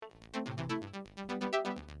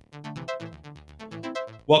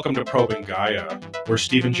Welcome to Probing Gaia, where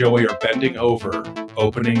Steve and Joey are bending over,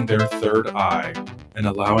 opening their third eye, and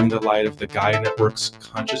allowing the light of the Gaia Network's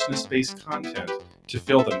consciousness-based content to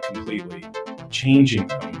fill them completely, changing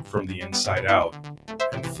them from the inside out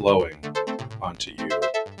and flowing onto you.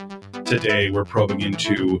 Today, we're probing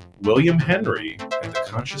into William Henry at the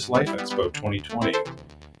Conscious Life Expo 2020,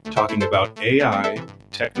 talking about AI,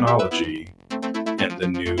 technology, and the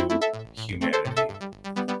new humanity.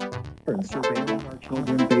 Surveilling our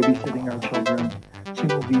children, babysitting our children, soon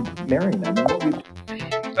we'll be marrying them. And what we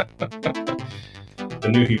The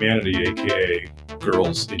new humanity, aka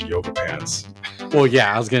girls in yoga pants. Well,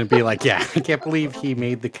 yeah, I was going to be like, yeah, I can't believe he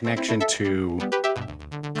made the connection to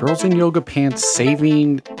girls in yoga pants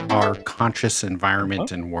saving our conscious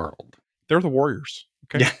environment and world. They're the warriors.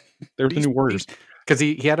 Okay, Yeah. they're the new warriors. Because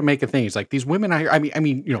he had to make a thing. He's like, these women, I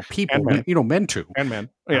mean, people, And men. men too, And men,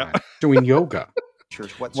 yeah. doing yoga.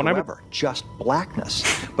 whatsoever, just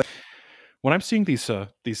blackness. But When I'm seeing these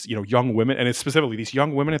young women, and it's specifically these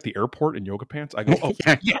young women at the airport in yoga pants, I go, oh,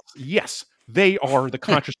 Yeah. yes, they are the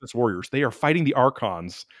consciousness warriors. They are fighting the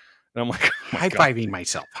archons. And I'm like, oh my God. High-fiving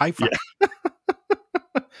myself. High five.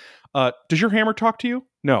 Does your hammer talk to you?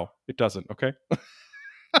 No, it doesn't. Okay.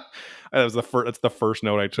 That's the first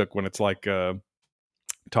note I took when it's like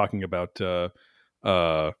talking about hey,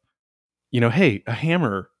 a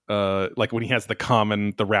hammer. Like when he has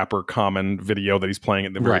the rapper Common video that he's playing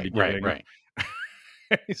at the very beginning. Right.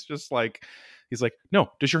 He's like,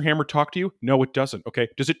 no, does your hammer talk to you? No, it doesn't. Okay.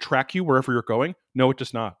 Does it track you wherever you're going? No, it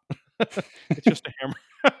does not. It's just a hammer.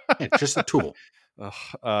 It's just a tool.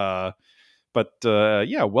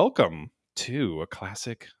 Welcome to a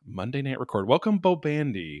classic Monday Night Record. Welcome, Bo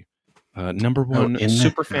Bandy, number one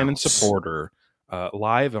super fan and supporter,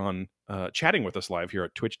 live on chatting with us live here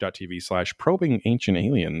at twitch.tv/probing ancient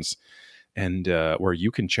aliens, and where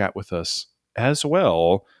you can chat with us as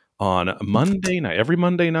well on Monday night, every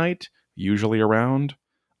Monday night, usually around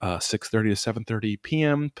 6:30 to 7:30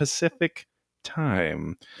 p.m. Pacific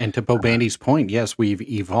time. And to Bo Bandy's point, yes, we've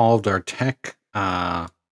evolved our tech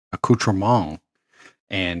accoutrement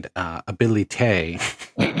and ability.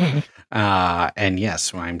 And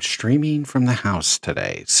yes, I'm streaming from the house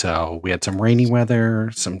today. So we had some rainy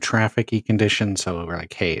weather, some trafficy conditions. So we're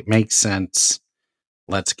like, hey, it makes sense.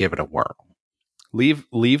 Let's give it a whirl. Leave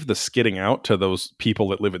the skidding out to those people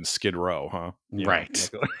that live in Skid Row, huh?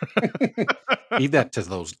 Right. Leave that to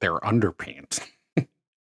their underpants.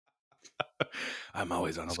 I'm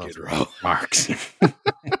always on Skid Row. Marks.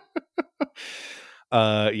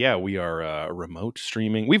 We are remote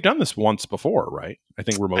streaming. We've done this once before, right? I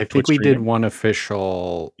think I think we did one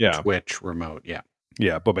official Twitch remote. Yeah.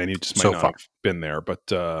 Yeah, but Benny just might not have been there.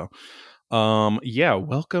 But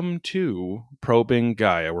welcome to Probing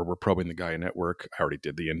Gaia, where we're probing the Gaia Network. I already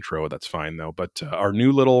did the intro. That's fine though. But our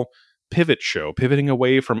new little pivot show, pivoting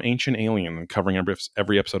away from Ancient Alien and covering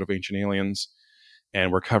every episode of Ancient Aliens.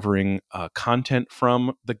 And we're covering content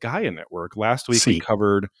from the Gaia Network. Last week we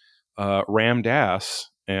covered Ram Dass,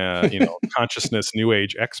 consciousness new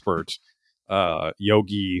age expert,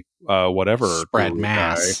 yogi, whatever. Spread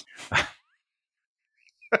mass.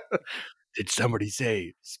 Did somebody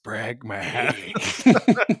say Sprag mass?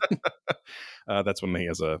 That's when he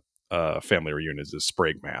has a family reunion. Is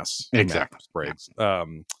Sprague mass? Exactly. Spragues.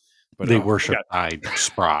 But they worship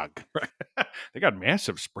Sprague. They got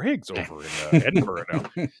massive Spragues over in Edinburgh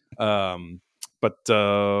now.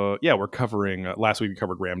 We're covering. Last week we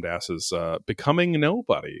covered Ram Dass's "Becoming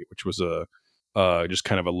Nobody," which was just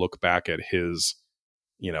kind of a look back at his,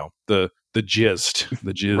 the gist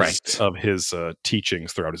right. of his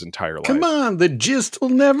teachings throughout his entire life. Come on, the gist will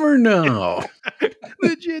never know.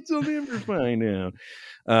 The gist will never find out.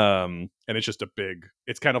 And it's just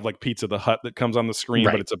it's kind of like Pizza the Hut that comes on the screen,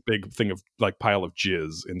 but it's a big thing of like pile of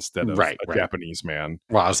jizz instead of a Japanese man.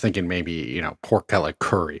 Well, I was thinking maybe, pork belly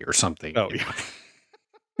curry or something. Oh, yeah.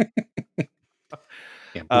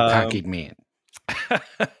 Yeah, Bukkake man. The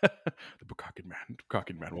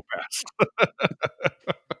Bukkake man will pass.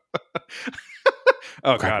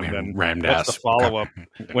 Oh, God, then Ram what's Dass. the follow-up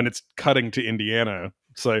when it's cutting to Indiana?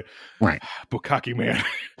 So, Bukkake man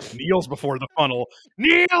kneels before the funnel.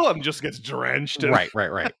 Kneel! And just gets drenched. Right.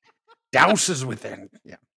 Douses within.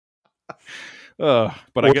 Yeah.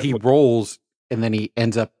 But he rolls and then he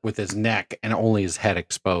ends up with his neck and only his head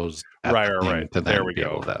exposed. Right. There we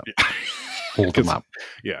go. Hold him up.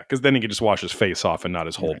 Yeah, because then he can just wash his face off and not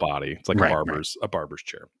his whole body. It's like a barber's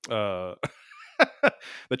chair.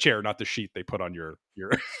 The chair, not the sheet they put on your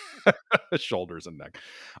shoulders and neck.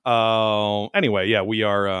 Anyway, we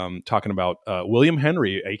are talking about William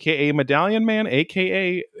Henry, aka Medallion Man,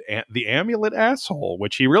 aka the Amulet Asshole,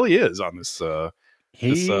 which he really is on this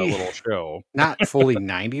He little show. not fully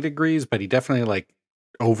 90 degrees, but he definitely like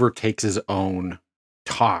overtakes his own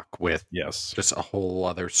talk with Yes. just a whole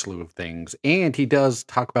other slew of things. And he does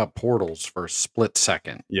talk about portals for a split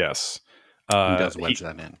second. Yes. He does wedge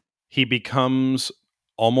that in. He becomes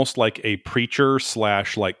almost like a preacher /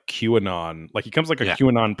 like QAnon. Like he becomes like a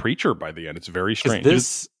QAnon preacher by the end. It's very strange.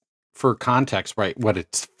 This, for context, right?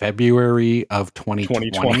 It's February of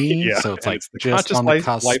 2020. Yeah. So it's and like it's the just Conscious on the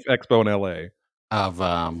cusp Life Expo in LA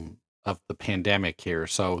of the pandemic here.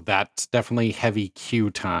 So that's definitely heavy Q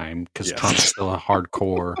time because Yes. Trump's still a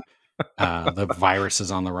hardcore. The virus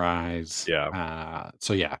is on the rise. Yeah.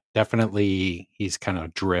 So yeah, definitely he's kind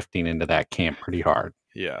of drifting into that camp pretty hard.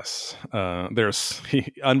 Yes.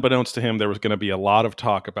 Unbeknownst to him, there was going to be a lot of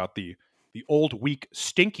talk about the old, weak,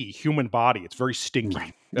 stinky human body. It's very stinky.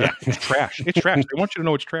 Right. Yeah. It's trash. It's trash. They want you to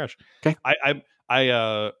know it's trash. Okay. I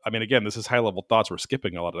mean, again, this is high level thoughts. We're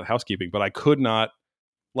skipping a lot of the housekeeping, but I could not,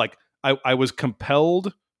 like, I was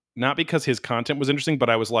compelled, not because his content was interesting, but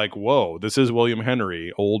I was like, whoa, this is William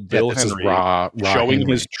Henry, old Bill this Henry, is raw showing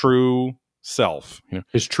Henry. his true self. You know?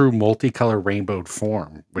 His true multicolor rainbowed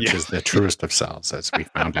form, which is the truest of selves, as we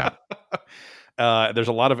found out. There's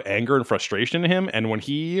a lot of anger and frustration in him. And when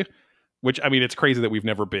which, I mean, it's crazy that we've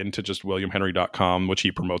never been to just WilliamHenry.com, which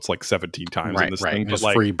he promotes like 17 times in this thing. His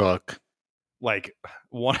but free book. Like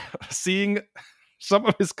seeing some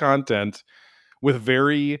of his content with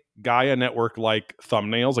very Gaia Network like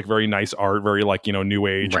thumbnails, like very nice art, very like, new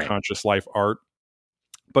age conscious life art.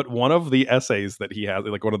 But one of the essays that he has,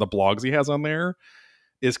 like one of the blogs he has on there,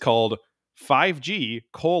 is called 5G :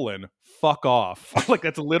 fuck off. Like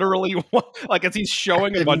that's literally what, like as he's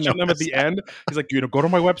showing a bunch of them at the end, he's like, go to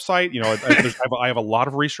my website. I have a lot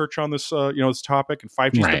of research on this, this topic, and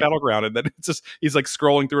 5G is the battleground. And then it's just he's like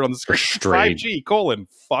scrolling through it on the screen. 5G :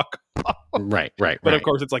 fuck off. Right. But of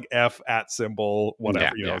course, it's like F at symbol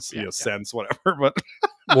whatever, sense whatever. But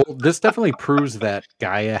well, this definitely proves that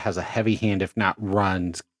Gaia has a heavy hand, if not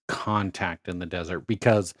runs Contact in the desert,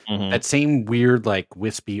 because that same weird like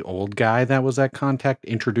wispy old guy that was at Contact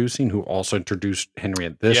introducing, who also introduced Henry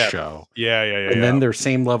at this show, and then their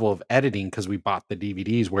same level of editing, because we bought the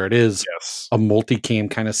DVDs where it is a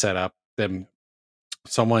multicam kind of setup, then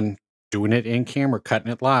someone doing it in camera,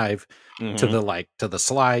 cutting it live to the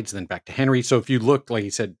slides, then back to Henry. So if you look, like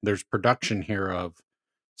you said, there's production here of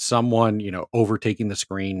someone, overtaking the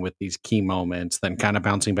screen with these key moments, then kind of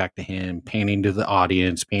bouncing back to him, panning to the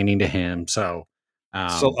audience, panning to him. So a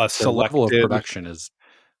selected level of production is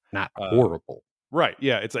not horrible. Right.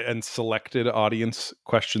 Yeah. It's and selected audience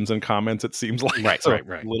questions and comments. It seems like right.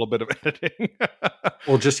 A little bit of editing.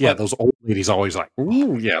 Well, just those old ladies always like,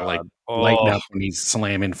 ooh, like lighten up when he's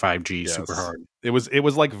slamming 5G super hard. It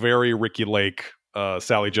was like very Ricky Lake,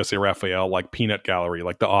 Sally Jesse Raphael, like Peanut Gallery,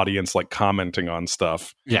 like the audience like commenting on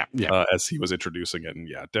stuff. As he was introducing it, and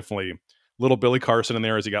definitely little Billy Carson in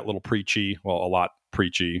there as he got a little preachy. Well, a lot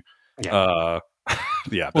preachy. Well,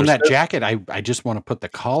 that jacket, I just want to put the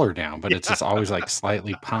collar down, but it's just always like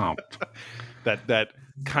slightly pumped. That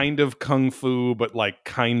kind of kung fu, but like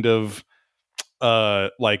kind of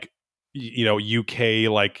like UK,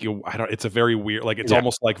 like I don't. It's a very weird, like it's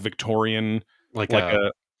almost like Victorian, like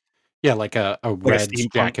a red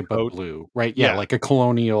jacket but blue, right? Yeah, like a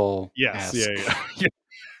colonial. Yes, yeah.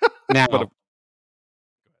 Now,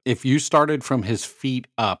 if you started from his feet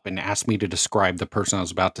up and asked me to describe the person I was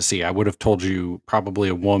about to see, I would have told you probably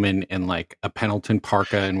a woman in like a Pendleton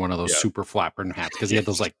parka and one of those super flat brim hats, because he had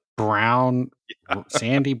those like brown,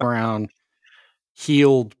 sandy brown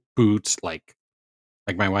heeled boots, like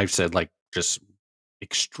my wife said, like just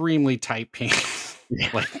extremely tight pants,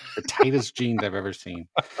 like the tightest jeans I've ever seen.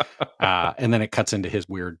 And then it cuts into his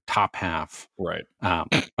weird top half. Right.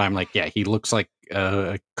 I'm like, he looks like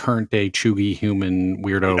a current day chuggy human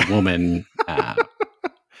weirdo woman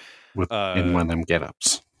in one of them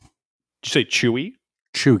get-ups. Did you say chewy?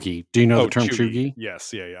 Chuggy. Do you know the term chuggy?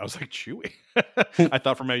 Yes. Yeah. I was like, chewy. I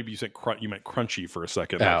thought for maybe you said you meant crunchy for a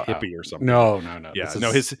second, like hippie or something. No. Yeah.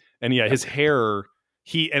 His hair.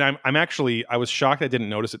 I was shocked I didn't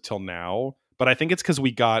notice it till now, but I think it's because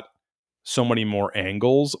we got so many more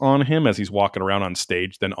angles on him as he's walking around on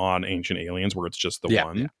stage than on Ancient Aliens, where it's just the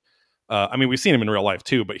one. I mean, we've seen him in real life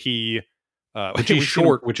too, but he's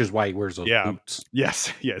short, which is why he wears those boots.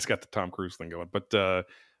 Yes. Yeah. He's got the Tom Cruise thing going, but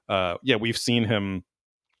we've seen him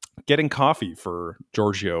getting coffee for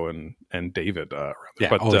Giorgio and David.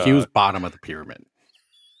 But he was bottom of the pyramid.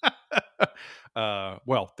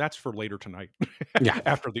 Well, that's for later tonight.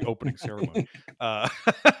 After the opening ceremony.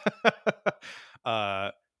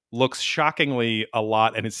 Looks shockingly a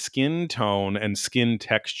lot, and his skin tone and skin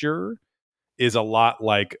texture is a lot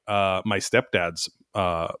like my stepdad's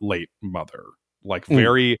late mother, like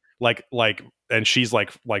very like and she's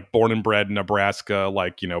like born and bred in Nebraska,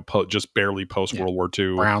 like, you know, just barely post World War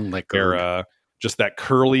II brown liquor era. Just that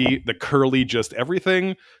curly, just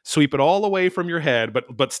everything, sweep it all away from your head,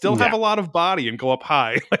 but still have a lot of body and go up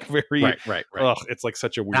high, like very right. Ugh, it's like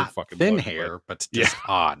such a weird Not fucking thin look, hair, but just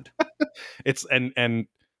odd. It's and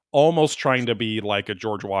almost trying to be like a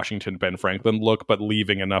George Washington, Ben Franklin look, but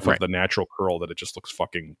leaving enough of the natural curl that it just looks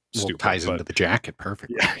fucking stupid. Ties into the jacket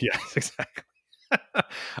perfectly. Yeah, exactly.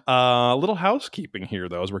 Little housekeeping here,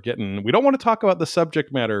 though, as we don't want to talk about the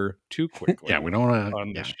subject matter too quickly. Yeah, we don't want to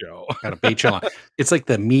on the show. Gotta bait you on. It's like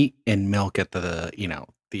the meat and milk at the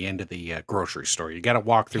the end of the grocery store. You got to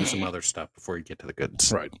walk through some other stuff before you get to the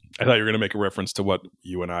goods. Right. I thought you were going to make a reference to what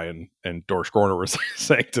you and I and Dorsch Corner were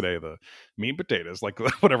saying today, the meat and potatoes, like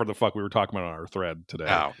whatever the fuck we were talking about on our thread today.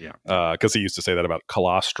 Oh, yeah. Because he used to say that about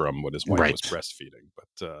colostrum when his wife was breastfeeding. But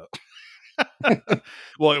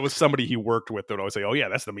well, it was somebody he worked with that would always say, "Oh yeah,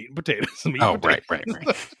 that's the meat and potatoes." Right.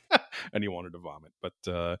 And he wanted to vomit. But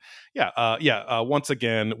once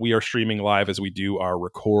again, we are streaming live as we do our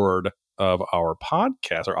record of our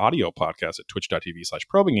podcast, our audio podcast at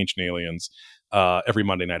twitch.tv/probingancientaliens every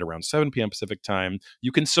Monday night around 7 p.m. Pacific time.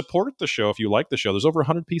 You can support the show if you like the show. There's over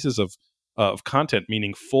 100 pieces of content,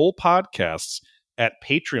 meaning full podcasts, at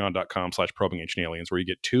patreon.com/probingancientaliens, where you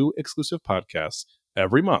get 2 exclusive podcasts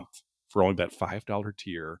every month for only that $5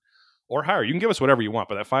 tier or higher. You can give us whatever you want,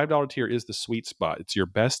 but that $5 tier is the sweet spot. It's your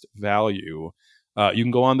best value. You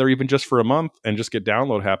can go on there even just for a month and just get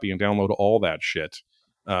download happy and download all that shit.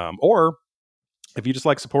 Or if you just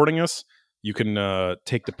like supporting us, you can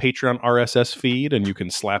take the Patreon RSS feed and you can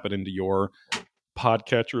slap it into your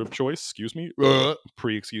podcatcher of choice. Excuse me.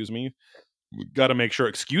 Got to make sure,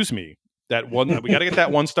 excuse me. That one, we got to get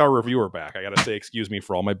that 1-star reviewer back. I got to say, excuse me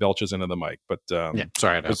for all my belches into the mic, but sorry,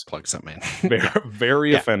 I had to plug something in.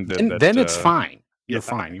 very offended. And then it's fine. You're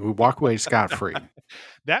fine. You walk away scot free.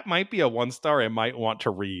 That might be a 1-star I might want to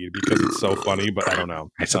read because it's so funny, but I don't know.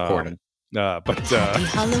 I support it.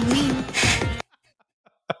 Halloween.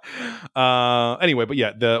 Anyway, but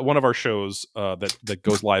yeah, one of our shows that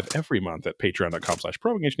goes live every month at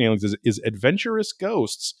patreon.com/probingancientaliens is Adventurous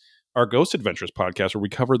Ghosts, our Ghost Adventures podcast, where we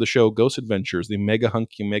cover the show Ghost Adventures, the mega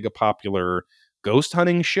hunky, mega popular ghost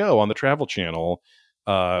hunting show on the Travel Channel.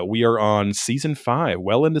 We are on season 5,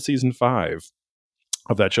 well into season 5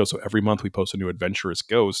 of that show. So every month we post a new Adventurous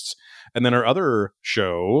Ghosts. And then our other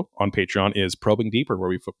show on Patreon is Probing Deeper, where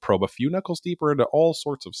we probe a few knuckles deeper into all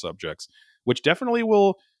sorts of subjects, which definitely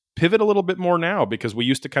will pivot a little bit more now, because we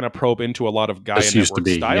used to kind of probe into a lot of Gaia Network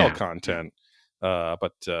style content.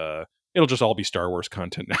 But it'll just all be Star Wars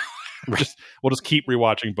content now. We'll just keep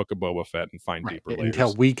rewatching Book of Boba Fett and find deeper layers.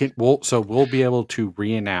 Until we can, we'll be able to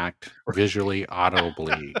reenact visually,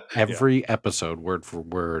 audibly every episode, word for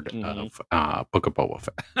word, of Book of Boba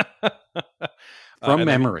Fett from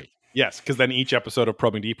memory. Yes, because then each episode of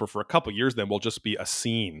Probing Deeper for a couple years then will just be a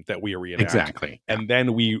scene that we reenact. Exactly, and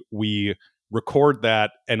then we record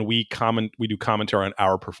that and we do commentary on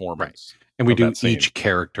our performance. Right. And we do each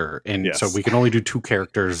character. And so we can only do 2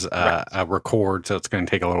 characters record. So it's going to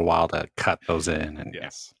take a little while to cut those in. And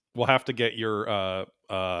we'll have to get your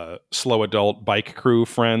slow adult bike crew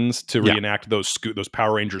friends to reenact those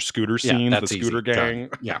Power Ranger scooter scenes, the scooter gang.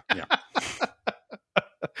 Done. Yeah.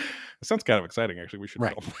 It sounds kind of exciting, actually. We should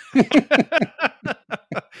film.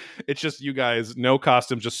 It's just you guys, no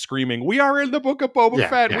costumes, just screaming, "We are in the Book of Boba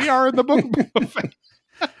Fett! We are in the Book of Boba Fett!"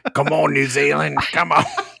 Come on, New Zealand! Come on!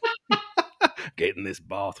 Get in this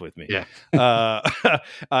bath with me. Yeah.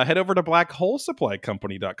 Head over to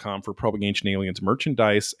blackholesupplycompany.com for Probing Ancient Aliens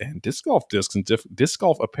merchandise and disc golf discs and disc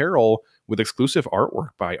golf apparel with exclusive artwork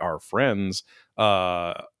by our friends.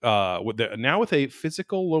 Now with a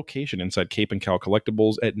physical location inside Cape and Cow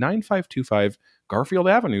Collectibles at 9525 Garfield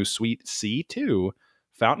Avenue, Suite C2,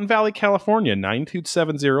 Fountain Valley, California,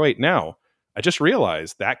 92708. Now, I just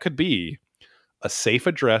realized that could be a safe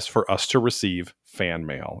address for us to receive fan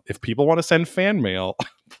mail. If people want to send fan mail,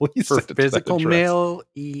 please for send physical mail.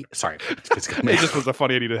 Physical mail. It just was a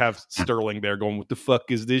funny idea to have Sterling there going, "What the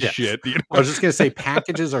fuck is this shit?" You know? I was just gonna say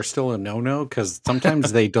packages are still a no-no because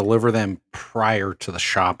sometimes they deliver them prior to the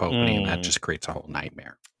shop opening, and that just creates a whole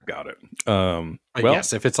nightmare. Got it.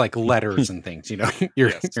 Yes, if it's like letters and things, your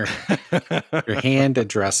hand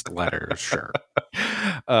addressed letters, sure.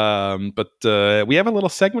 But we have a little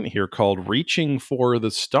segment here called Reaching for the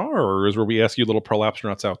Stars, where we ask you little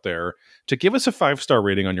prolapsnauts out there to give us a 5-star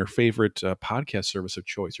rating on your favorite podcast service of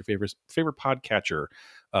choice, your favorite podcatcher.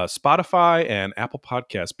 Spotify and Apple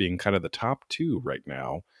Podcasts being kind of the top 2 right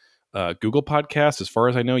now. Google Podcasts, as far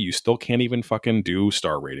as I know, you still can't even fucking do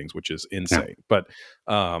star ratings, which is insane. But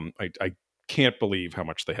I can't believe how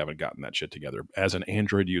much they haven't gotten that shit together as an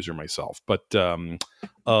Android user myself. But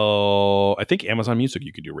I think Amazon Music,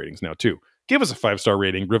 you can do ratings now too. Give us a 5-star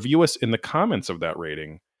rating. Review us in the comments of that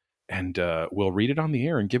rating. And we'll read it on the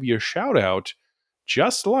air and give you a shout out.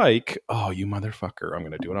 Just like, oh, you motherfucker. I'm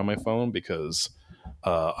going to do it on my phone because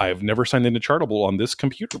I've never signed into Chartable on this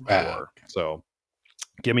computer before. So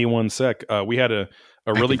give me one sec. We had a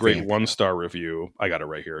really great 1-star review. I got it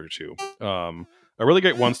right here too. A really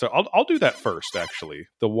great 1-star. I'll do that first, actually.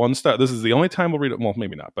 The 1-star. This is the only time we'll read it. Well,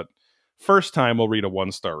 maybe not, but first time we'll read a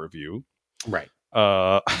 1-star review. Right.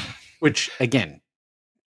 Which, again,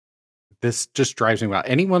 this just drives me wild.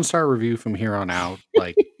 Any 1-star review from here on out,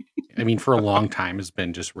 like, I mean, for a long time has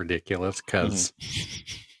been just ridiculous because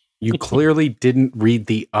you clearly didn't read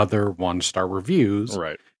the other 1-star reviews.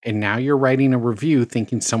 Right. And now you're writing a review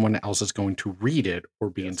thinking someone else is going to read it or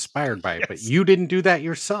be inspired by it. But you didn't do that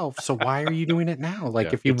yourself. So why are you doing it now?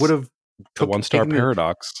 Like, if you would have the 1-star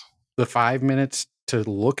paradox, the 5 minutes to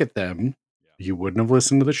look at them, you wouldn't have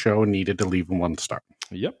listened to the show and needed to leave them 1 star.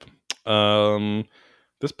 Yep.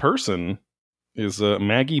 This person is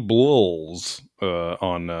Maggie Bulls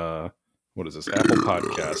on what is this, Apple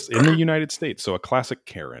Podcasts in the United States. So a classic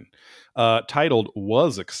Karen, titled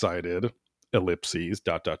 "Was Excited." Ellipses ...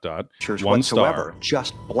 1 star.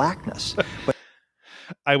 Just blackness.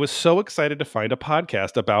 I was so excited to find a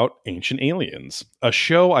podcast about ancient aliens, a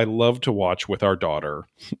show I love to watch with our daughter.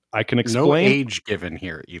 I can explain no age given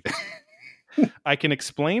here either. I can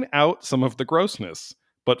explain out some of the grossness,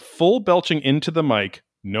 but full belching into the mic,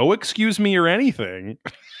 no excuse me or anything,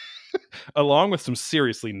 along with some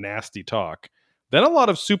seriously nasty talk. Then a lot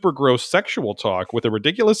of super gross sexual talk with a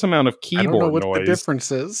ridiculous amount of keyboard I don't know what noise. The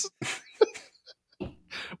difference is.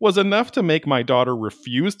 Was enough to make my daughter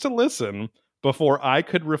refuse to listen before I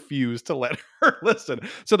could refuse to let her listen.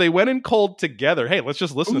 So they went in cold together. Hey, let's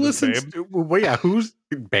just listen to this, babe. Well, yeah, who's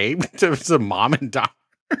babe? It's a mom and daughter.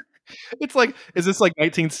 It's like, is this like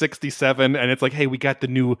 1967? And it's like, hey, we got the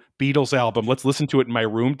new Beatles album. Let's listen to it in my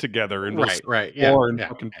room together. And right.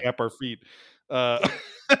 Fucking tap our feet. It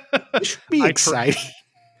should be exciting.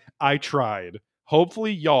 I tried.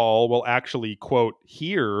 Hopefully y'all will actually, quote,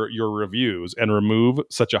 hear your reviews and remove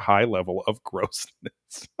such a high level of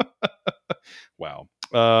grossness. Wow.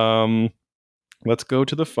 Let's go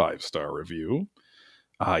to the 5-star review.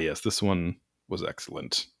 Yes, this one was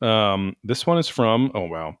excellent. This one is from,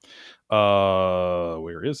 oh, wow.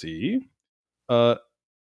 Where is he?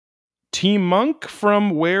 T-Monk from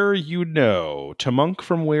Where You Know. T-Monk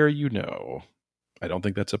from Where You Know. I don't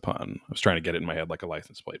think that's a pun. I was trying to get it in my head like a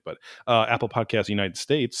license plate, but Apple Podcasts United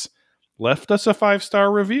States left us a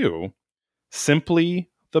 5-star review.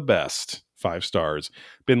 Simply the best. 5 stars.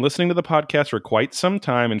 Been listening to the podcast for quite some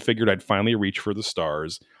time and figured I'd finally reach for the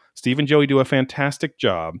stars. Steve and Joey do a fantastic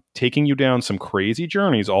job taking you down some crazy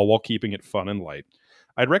journeys, all while keeping it fun and light.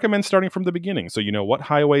 I'd recommend starting from the beginning so you know what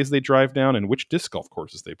highways they drive down and which disc golf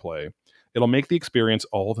courses they play. It'll make the experience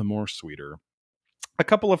all the more sweeter. A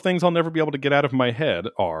couple of things I'll never be able to get out of my head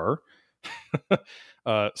are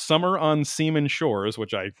Summer on Seaman Shores,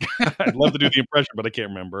 which I'd love to do the impression, but I can't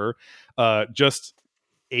remember. Just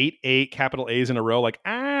 8 capital A's in a row, but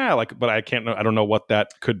I can't know. I don't know what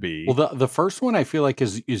that could be. Well, the first one I feel like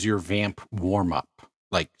is your vamp warm up,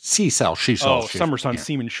 like C-cell, she-cell. Oh, Summer on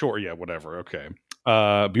Seaman Shore. Yeah, whatever. Okay.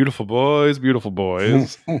 Beautiful boys.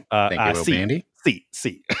 Thank you, Bandy.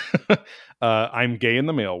 See. I'm gay in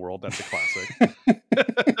the male world. That's a classic.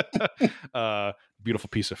 Beautiful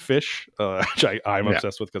piece of fish, which I'm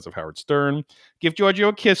obsessed with because of Howard Stern. Give Giorgio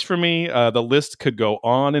a kiss for me. The list could go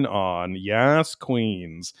on and on. Yes,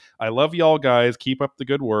 queens. I love y'all guys. Keep up the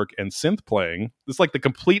good work. And synth playing. This is like the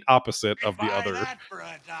complete opposite of the other. That for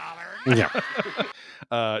 $1.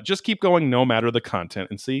 Yeah. Just keep going no matter the content.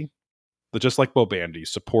 And see, just like Bo Bandy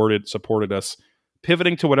supported us,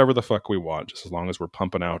 pivoting to whatever the fuck we want, just as long as we're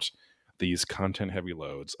pumping out these content heavy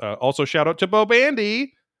loads. Also, shout out to Bo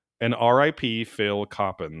Bandy and RIP Phil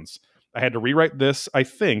Coppins. I had to rewrite this, I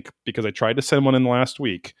think, because I tried to send one in last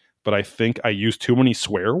week, but I think I used too many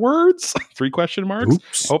swear words. 3 question marks.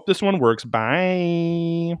 Oops. Hope this one works.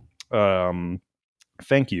 Bye.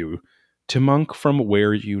 Thank you to Monk from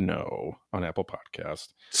Where You Know on Apple Podcast.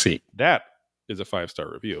 See, that is a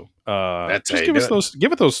 5-star review. That's just give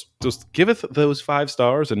it those 5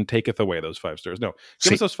 stars and taketh away those 5 stars. No,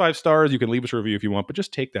 give us those 5 stars. You can leave us a review if you want, but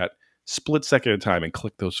just take that split second at a time and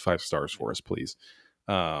click those 5 stars for us, please.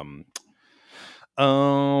 News.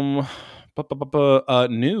 The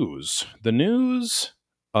news.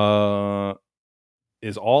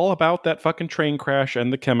 is all about that fucking train crash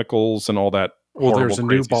and the chemicals and all that. Well, there's a new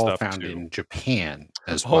crazy ball stuff found too. in Japan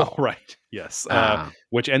as well. Oh, right. Yes.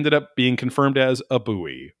 Which ended up being confirmed as a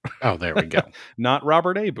buoy. Oh, there we go. Not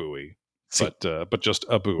Robert A. Buoy, but just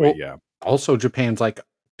a buoy. Well, yeah. Also, Japan's like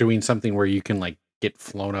doing something where you can like get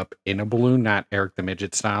flown up in a balloon, not Eric the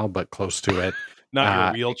Midget style, but close to it.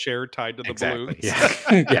 Not your wheelchair tied to the balloons. Yeah.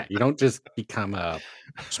 Yeah. You don't just become a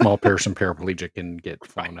small person paraplegic and get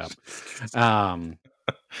flown up.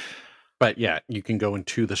 But yeah, you can go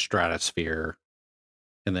into the stratosphere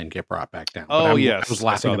and then get brought back down. Oh, but yes. I was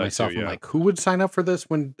laughing to myself. I'm like, who would sign up for this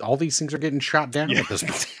when all these things are getting shot down at this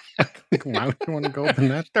point? Why would you want to go open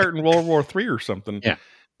that? Start in World War III or something. Yeah.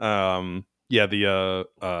 The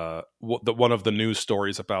one of the news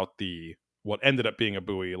stories about what ended up being a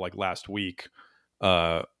buoy like last week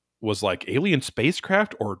was like alien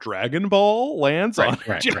spacecraft or Dragon Ball lands on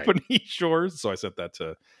Japanese shores. So I said that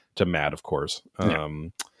to Matt, of course.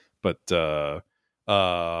 But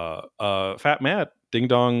Fat Matt, Ding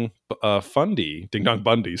Dong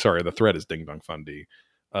Bundy, sorry, the thread is Ding Dong Fundy,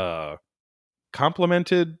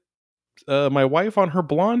 complimented my wife on her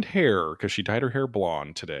blonde hair because she dyed her hair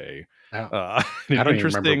blonde today. Oh. I don't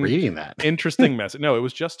even remember reading that. Interesting message. No, it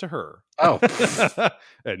was just to her. Oh.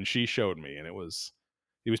 And she showed me, and he was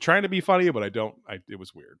trying to be funny, but it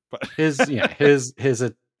was weird. But his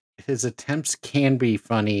attempts can be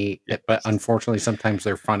funny, yes. But unfortunately sometimes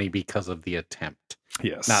they're funny because of the attempt.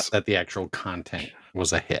 Yes. Not that the actual content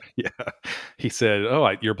was a hit. Yeah. He said,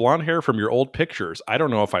 your blonde hair from your old pictures. I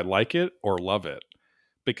don't know if I like it or love it.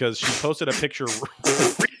 Because she posted a picture.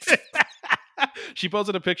 She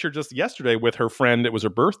posted a picture just yesterday with her friend. It was her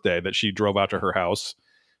birthday that she drove out to her house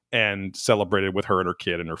and celebrated with her and her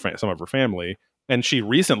kid and some of her family. And she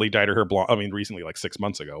recently dyed her hair blonde. I mean, recently, like 6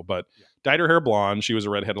 months ago, but dyed her hair blonde. She was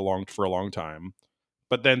a redhead for a long time.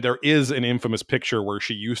 But then there is an infamous picture where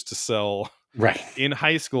she used to sell, in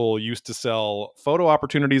high school, photo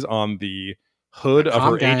opportunities on the hood of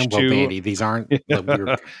her H2. These aren't the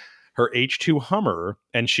weird. Her H2 Hummer,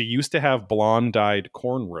 and she used to have blonde dyed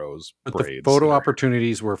cornrows braids. The photo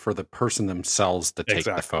opportunities were for the person themselves to take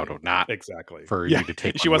the photo, not for you to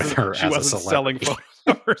take one with her. She wasn't selling photos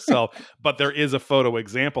of herself, but there is a photo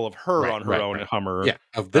example of her on her own Hummer. Yeah,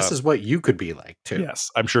 this is what you could be like too. Yes,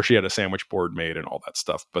 I'm sure she had a sandwich board made and all that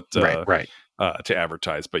stuff, but to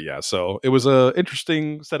advertise. But yeah, so it was a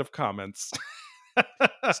interesting set of comments.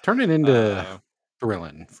 It's turning into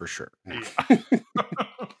thrilling for sure.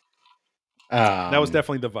 That was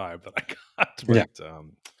definitely the vibe that I got.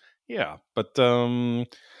 But,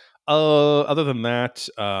 other than that,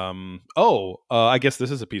 I guess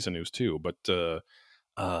this is a piece of news too. But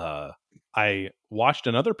I watched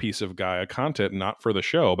another piece of Gaia content, not for the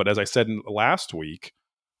show, but as I said last week,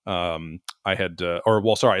 I had,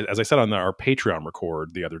 as I said on our Patreon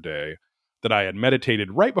record the other day, that I had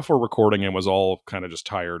meditated right before recording and was all kind of just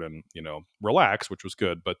tired and relaxed, which was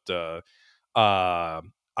good. But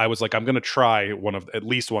I was like, I'm going to try at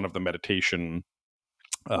least one of the meditation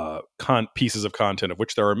pieces of content, of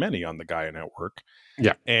which there are many on the Gaia Network.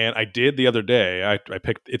 Yeah. And I did the other day. I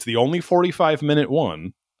picked, it's the only 45-minute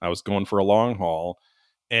one. I was going for a long haul,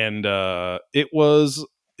 and it was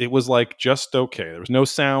like just okay. There was no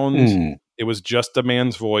sound. It was just a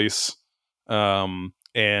man's voice.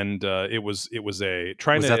 And it was a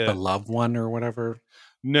trying was to that the love one or whatever?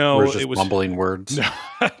 No, it was mumbling words. No,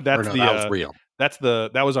 that was real. That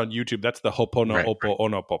was on YouTube. That's the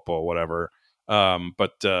Ho'oponopono, whatever.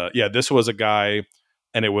 This was a guy,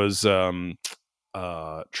 and it was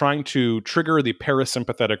trying to trigger the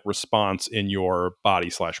parasympathetic response in your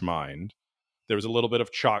body/mind. There was a little bit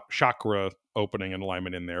of chakra opening and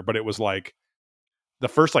alignment in there, but it was like the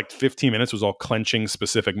first 15 minutes was all clenching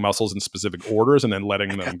specific muscles in specific orders and then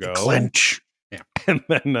letting them go. Clench. Yeah. And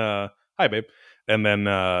then hi babe. And then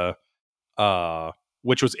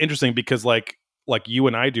which was interesting because like you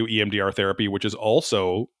and I do EMDR therapy, which is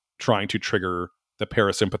also trying to trigger the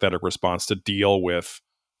parasympathetic response to deal with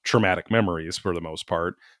traumatic memories for the most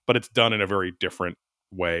part, but it's done in a very different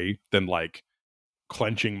way than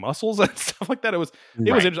clenching muscles and stuff like that. It was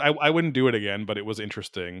interesting. I wouldn't do it again, but it was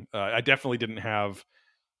interesting. I definitely didn't have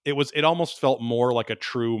it almost felt more like a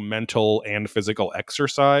true mental and physical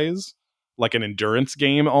exercise, like an endurance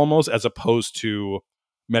game almost, as opposed to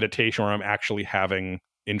meditation where I'm actually having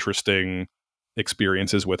interesting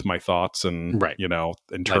experiences with my thoughts and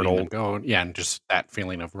internal go. Yeah, and just that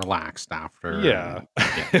feeling of relaxed after.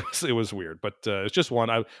 It was weird, but it's just one.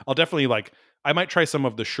 I'll definitely I might try some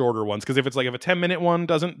of the shorter ones, because if it's a 10-minute one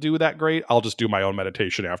doesn't do that great, I'll just do my own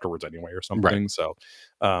meditation afterwards anyway or something. Right. So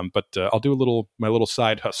I'll do my little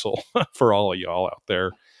side hustle for all of y'all out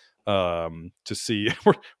there. to see.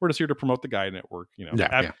 We're just here to promote the Gaia Network.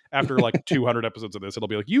 After like 200 episodes of this, it'll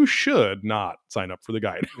be like, you should not sign up for the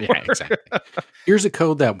Gaia Network. Yeah, exactly. Here's a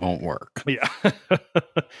code that won't work. Yeah.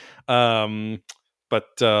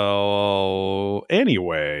 But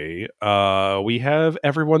anyway, we have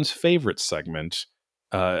everyone's favorite segment,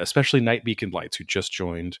 especially Night Beacon Lights, who just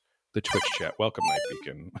joined the Twitch chat. Welcome, Night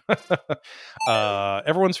Beacon.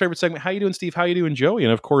 Everyone's favorite segment. How you doing, Steve? How you doing, Joey?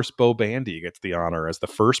 And of course, Bo Bandy gets the honor as the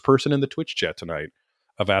first person in the Twitch chat tonight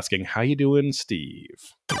of asking, how you doing,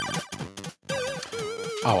 Steve?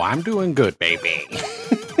 Oh, I'm doing good, baby.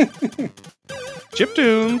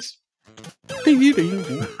 Chiptunes.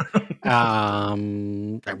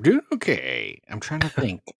 I'm doing okay. I'm trying to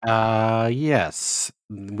think. Yes,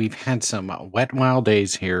 we've had some wet, wild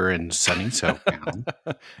days here in sunny SoCal.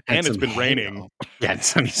 And it's been raining. Yeah, in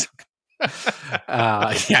sunny SoCal.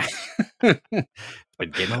 Yeah. It's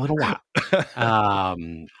been getting a little wild.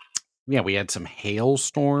 Yeah, we had some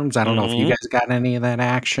hailstorms. I don't know if you guys got any of that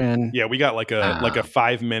action. Yeah, we got like a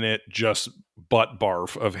 5-minute just butt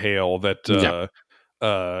barf of hail that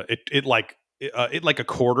it like a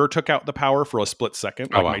quarter took out the power for a split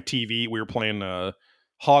second. Like my TV, we were playing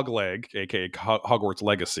Hogleg, aka Hogwarts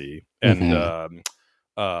Legacy, and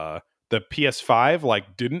the PS5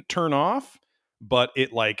 like didn't turn off, but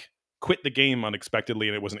it like quit the game unexpectedly,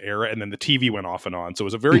 and it was an error, and then the TV went off and on. So it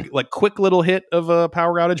was a very like quick little hit of a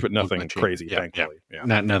power outage, but nothing crazy, thankfully. Yeah.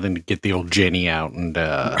 Nothing to get the old Jenny out and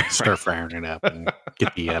start firing it up and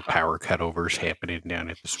get the power cutovers happening down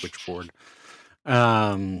at the switchboard.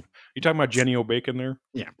 You talking about Jenny O'Bacon there?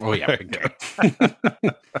 Yeah. Oh yeah.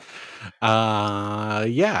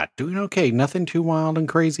 Yeah, doing okay. Nothing too wild and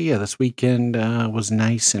crazy. Yeah, this weekend was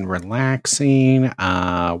nice and relaxing.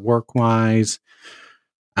 Work wise,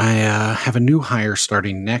 I have a new hire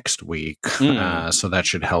starting next week, so that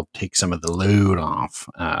should help take some of the load off.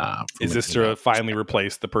 Is this to finally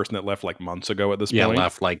replace the person that left like months ago at this point? Yeah,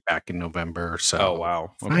 left like back in November. So oh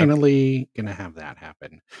wow, okay. Finally gonna have that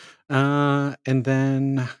happen. And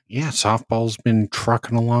then softball's been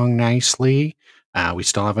trucking along nicely. We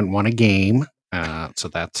still haven't won a game. So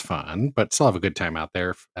that's fun, but still have a good time out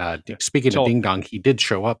there. Speaking of Ding Dong, he did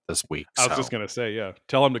show up this week. I was just going to say,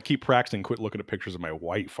 tell him to keep practicing, quit looking at pictures of my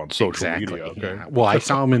wife on social media. Okay. Yeah. Well, I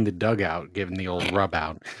saw him in the dugout giving the old rub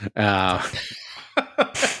out.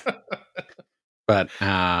 But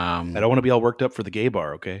I don't want to be all worked up for the gay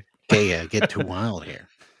bar. Okay. Okay. Get too wild here.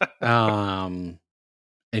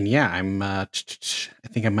 And yeah, I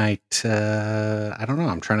think I might, I don't know.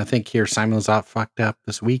 I'm trying to think here. Simon Lizotte fucked up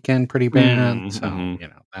this weekend pretty bad. So,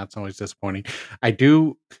 that's always disappointing.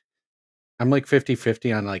 I'm like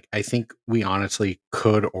 50-50 on like, I think we honestly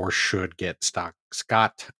could or should get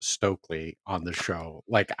Scott Stokely on the show.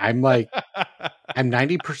 Like, I'm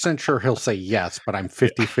 90% sure he'll say yes, but I'm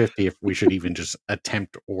 50-50 if we should even just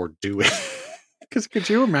attempt or do it. Because could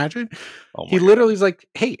you imagine? He literally is like,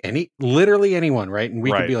 hey, literally anyone, right? And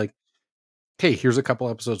we could be like, hey, here's a couple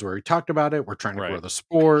episodes where we talked about it. We're trying to grow the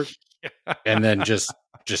sport. And then just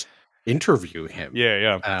interview him.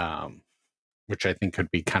 Yeah. Which I think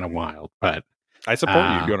could be kind of wild. But I support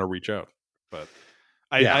you if you want to reach out. But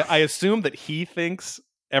I assume that he thinks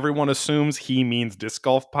everyone assumes he means disc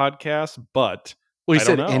golf podcast, but he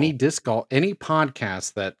said any disc golf, any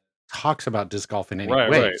podcast that talks about disc golf in any way.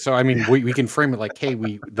 Right. So I mean, we can frame it like,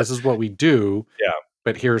 hey, this is what we do. Yeah.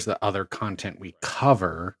 But here's the other content we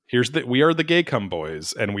cover. We are the Gay Cum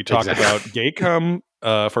Boys, and we talk about Gay Cum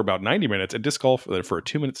for about 90 minutes and disc golf for a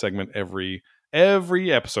 2-minute segment every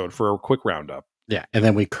episode for a quick roundup. Yeah, and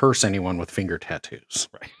then we curse anyone with finger tattoos.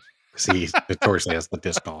 Right. Because he notoriously has the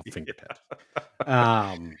disc golf finger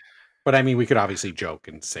tattoo. But I mean, we could obviously joke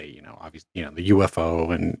and say, obviously, the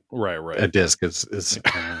UFO and a disc is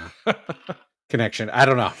connection. I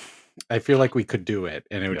don't know. I feel like we could do it,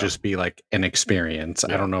 and it would just be like an experience.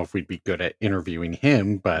 I don't know if we'd be good at interviewing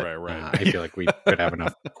him, but I feel like we could have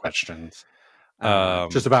enough questions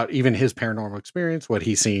just about even his paranormal experience, what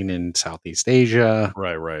he's seen in Southeast Asia.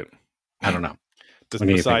 Right. I don't know.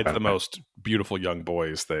 Besides the most beautiful young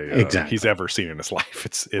boys he's ever seen in his life,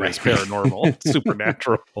 it is paranormal, it's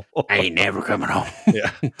supernatural. I ain't never coming home.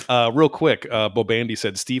 Yeah. Real quick, Bo Bandy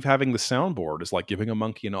said Steve having the soundboard is like giving a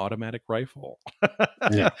monkey an automatic rifle.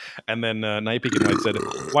 Yeah. And then Night Beacon Light said,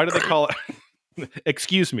 "Why do they call it?"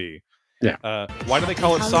 Excuse me. Yeah. Why do they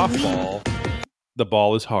call it softball? The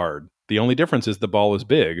ball is hard. The only difference is the ball is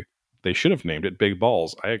big. They should have named it Big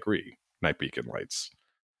Balls. I agree. Night Beacon Lights.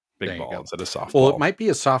 Big ball instead of softball. Well, it might be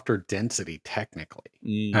a softer density technically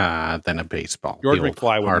than a baseball. George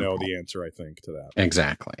McFly would know the answer, I think, to that.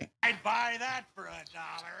 Exactly. I'd buy that for $1.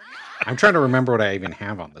 I'm trying to remember what I even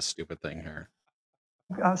have on this stupid thing here.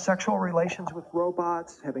 Sexual relations with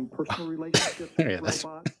robots, having personal relationships with robots.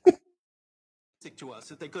 To us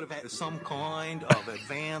that they could have had some kind of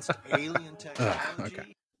advanced alien technology.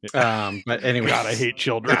 Okay. But anyway, God, I hate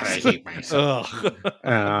children. God, I hate myself.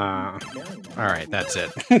 All right, that's it.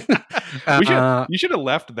 You should have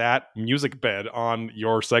left that music bed on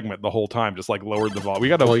your segment the whole time, just like lowered the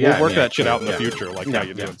volume. We'll work that shit out in the future, like how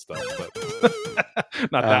you do and stuff. But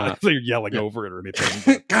not that so you're yelling over it or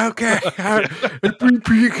anything. Okay,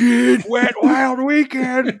 pretty Wet Wild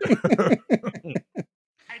Weekend.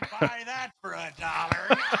 I'd buy that for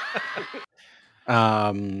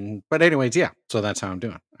 $1. But anyways, yeah. So that's how I'm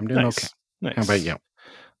doing. I'm doing okay. Nice. How about you?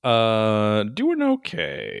 Doing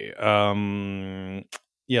okay.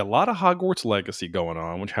 Yeah, a lot of Hogwarts Legacy going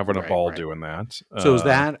on, which having a ball doing that. So is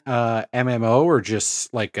that MMO or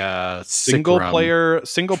just like a single player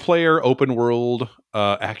open world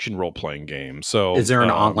action role playing game? So is there an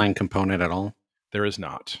online component at all? There is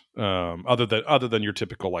not. Other than your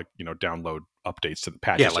typical download updates to the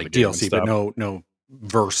patches. Yeah, like DLC, but no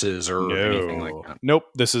verses or anything like that. Nope.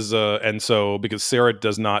 This is and so because Sarah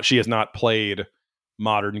she has not played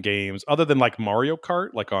modern games other than like Mario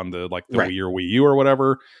Kart, like on the Wii or Wii U or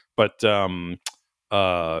whatever. But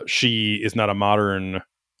she is not a modern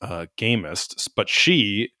gamist, but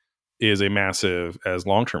she is a massive, as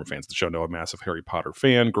long-term fans of the show know, a massive Harry Potter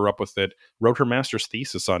fan, grew up with it, wrote her master's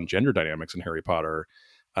thesis on gender dynamics in Harry Potter.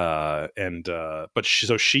 But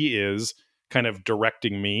she is kind of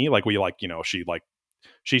directing me, we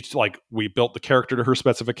built the character to her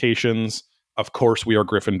specifications. Of course, we are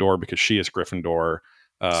Gryffindor because she is Gryffindor.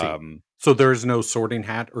 So there's no sorting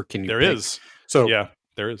hat, or can you? There is. So yeah,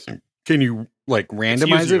 there is. Can you like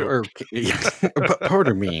randomize it, or?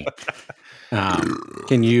 Pardon me.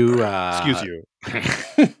 Can you? Excuse you.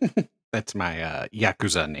 That's my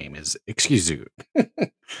Yakuza name. Is excuse you.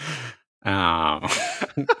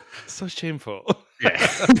 So shameful. Yeah.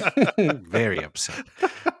 Very upset.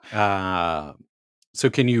 So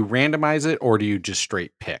can you randomize it, or do you just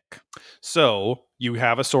straight pick? So you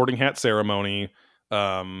have a sorting hat ceremony,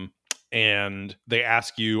 and they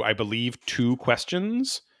ask you, I believe, 2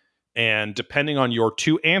 questions, and depending on your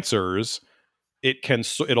 2 answers,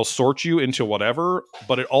 it'll sort you into whatever.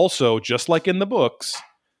 But it also, just like in the books,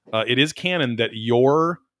 it is canon that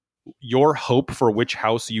your hope for which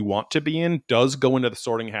house you want to be in does go into the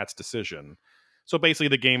sorting hat's decision. So basically,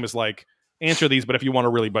 the game is like, answer these, but if you want to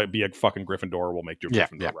really be a fucking Gryffindor, we'll make you a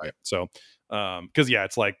Gryffindor, right? So, because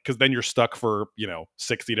then you're stuck for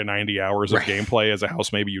 60 to 90 hours of gameplay as a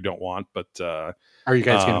house maybe you don't want. But are you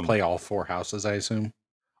guys going to play all 4 houses? I assume.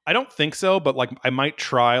 I don't think so, but I might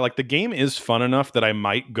try. Like, the game is fun enough that I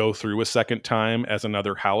might go through a second time as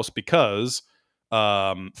another house because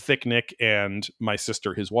Thick Nick and my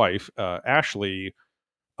sister, his wife, Ashley,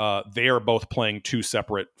 they are both playing 2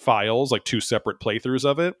 separate files, like 2 separate playthroughs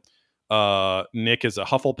of it. Nick is a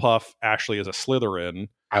Hufflepuff, Ashley is a Slytherin.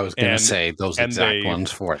 I was going to say those exact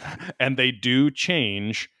ones for that. And they do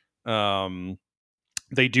change a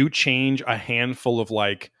handful of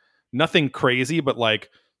nothing crazy, but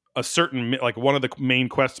a certain, one of the main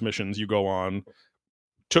quest missions you go on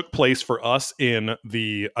took place for us in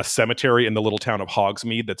a cemetery in the little town of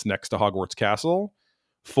Hogsmeade that's next to Hogwarts Castle.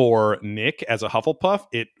 For Nick as a Hufflepuff,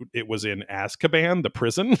 it was in Azkaban, the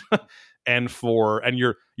prison, and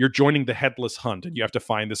you're joining the Headless Hunt, and you have to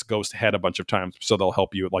find this ghost head a bunch of times, so they'll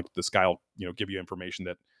help you. Like, this guy will give you information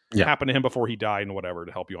that happened to him before he died and whatever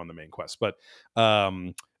to help you on the main quest. But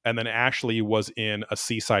and then Ashley was in a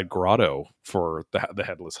seaside grotto for the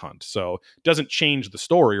Headless Hunt, so it doesn't change the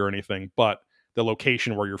story or anything, but the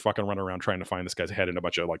location where you're fucking running around trying to find this guy's head and a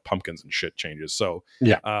bunch of pumpkins and shit changes. So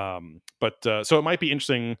so it might be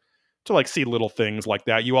interesting to see little things like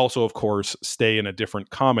that. You also, of course, stay in a different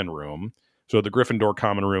common room. So the Gryffindor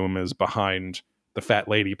common room is behind the fat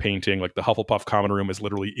lady painting. Like, the Hufflepuff common room is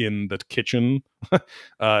literally in the kitchen.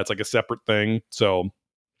 It's like a separate thing. So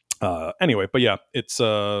anyway, but yeah, it's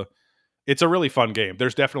a really fun game.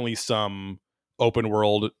 There's definitely some open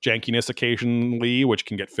world jankiness occasionally, which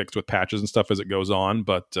can get fixed with patches and stuff as it goes on,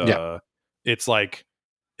 but it's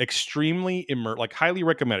extremely highly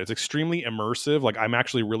recommended. It's extremely immersive. I'm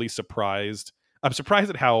actually really surprised. I'm surprised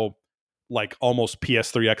at how almost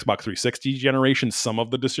PS3, Xbox 360 generation some of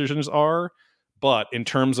the decisions are, but in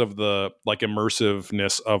terms of the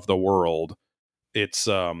immersiveness of the world, it's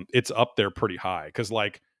up there pretty high, because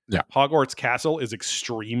Hogwarts Castle is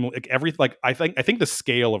extremely I think the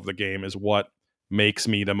scale of the game is what makes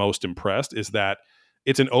me the most impressed, is that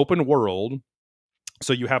it's an open world.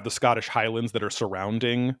 So you have the Scottish Highlands that are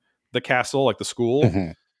surrounding the castle, like the school.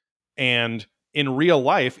 Mm-hmm. And in real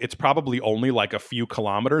life, it's probably only like a few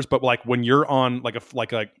kilometers, but like when you're on like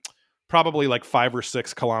a probably like 5 or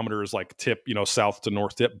 6 kilometers like tip, south to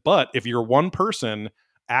north tip. But if you're one person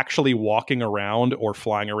actually walking around or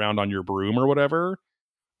flying around on your broom or whatever,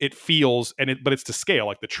 it feels but it's to scale.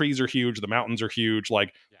 Like the trees are huge, the mountains are huge,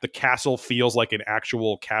 like the castle feels like an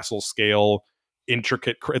actual castle scale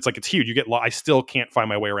intricate. It's huge. I still can't find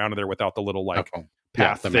my way around there without the little like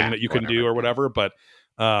path thing that you can do or whatever. But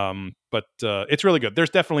it's really good. There's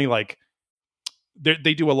definitely like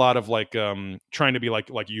they do a lot of like trying to be like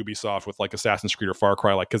Ubisoft with like Assassin's Creed or Far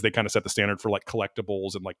Cry, like because they kind of set the standard for like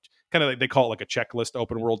collectibles and like kind of like, they call it like a checklist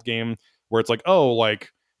open world game where it's like, oh, like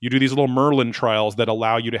you do these little Merlin trials that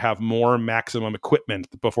allow you to have more maximum equipment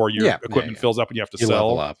before your equipment fills up and you have to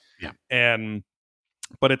sell. Level up.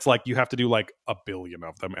 But it's like you have to do like a billion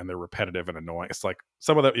of them and they're repetitive and annoying. It's like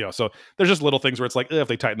some of the, so there's just little things where it's like, if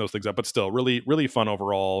they tighten those things up, but still really, really fun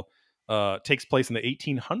overall. Takes place in the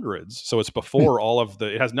 1800s. So it's before all of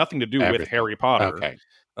it has nothing to do with Harry Potter. Okay.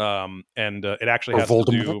 And it actually has Voldemort?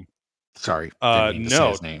 to do. Sorry. No.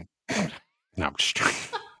 His name. No, I'm just trying.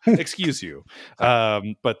 Excuse you.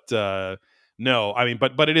 No, I mean,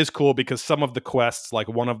 but it is cool because some of the quests, like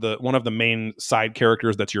one of the main side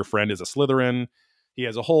characters that's your friend is a Slytherin. He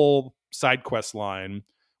has a whole side quest line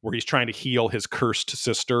where he's trying to heal his cursed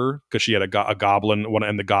sister because she had a goblin one,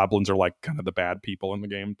 and the goblins are like kind of the bad people in the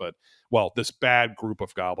game. But this bad group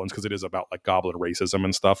of goblins, because it is about like goblin racism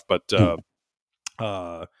and stuff. But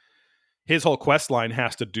his whole quest line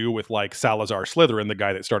has to do with like Salazar Slytherin, the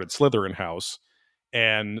guy that started Slytherin House.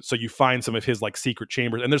 And so you find some of his like secret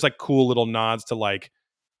chambers, and there's like cool little nods to like,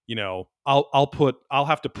 I'll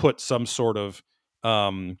have to put some sort of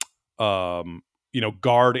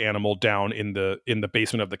guard animal down in the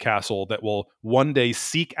basement of the castle that will one day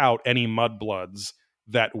seek out any mudbloods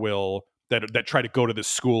that try to go to this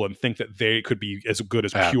school and think that they could be as good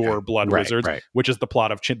as pure blood wizards, which is the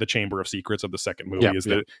plot of the Chamber of Secrets of the second movie.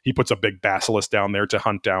 That he puts a big basilisk down there to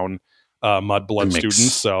hunt down mudblood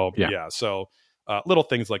students. So little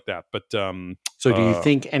things like that. But so do you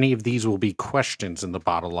think any of these will be questions in the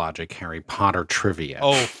Bottle Logic Harry Potter trivia?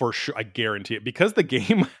 Oh, for sure. I guarantee it. Because the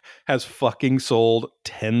game has fucking sold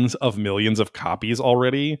tens of millions of copies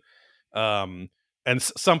already. And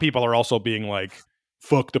some people are also being like,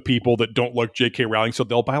 fuck the people that don't like J.K. Rowling. So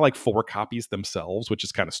they'll buy like 4 copies themselves, which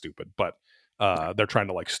is kind of stupid. But they're trying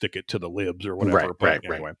to like stick it to the libs or whatever.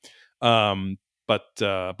 Anyway. But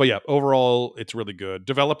yeah, overall, it's really good.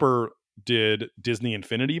 Developer did Disney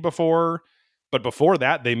Infinity before, but before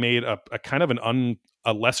that they made a kind of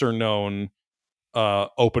a lesser known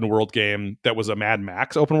open world game that was a Mad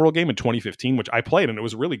Max open world game in 2015, which I played and it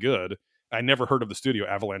was really good. I never heard of the studio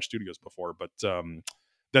Avalanche Studios before, but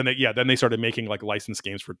then they started making like licensed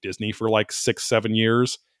games for Disney for like 6-7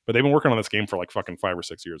 years, but they've been working on this game for like fucking 5 or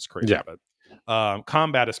 6 years. It's crazy. But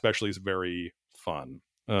combat especially is very fun.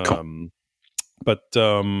 But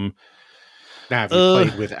now, have you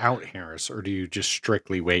played without Harris, or do you just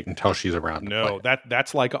strictly wait until she's around? No,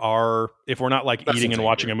 that's like if we're not like eating and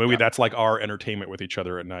watching a movie, that's like our entertainment with each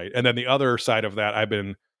other at night. And then the other side of that, I've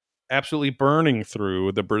been absolutely burning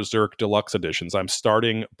through the Berserk Deluxe editions. I'm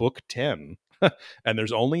starting book 10, and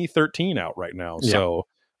there's only 13 out right now. Yeah. So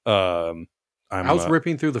I was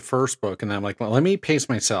ripping through the first book, and then I'm like, well, let me pace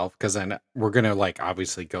myself because then we're gonna like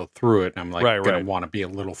obviously go through it, and I'm like gonna want to be a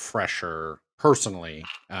little fresher personally.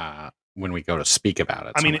 When we go to speak about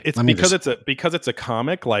it. I mean, it's because it's a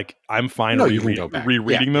comic, like I'm fine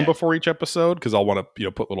rereading them before each episode because I'll want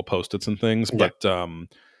to put little post-its and things. But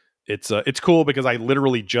it's cool because I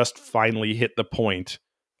literally just finally hit the point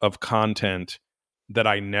of content that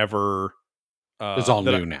I never it's all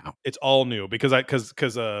new now. It's all new because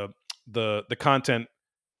the content,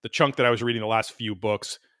 the chunk that I was reading the last few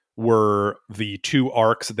books were the 2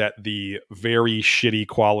 arcs that the very shitty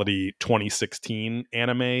quality 2016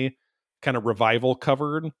 anime kind of revival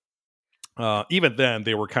covered. Even then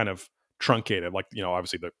they were kind of truncated, like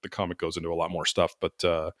obviously the comic goes into a lot more stuff, but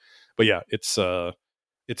yeah, it's I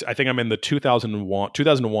think I'm in the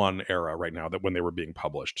 2001 era right now, that when they were being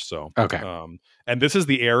published. So okay, and this is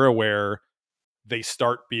the era where they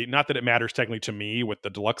start being, not that it matters technically to me with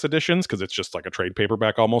the deluxe editions because it's just like a trade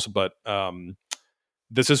paperback almost, but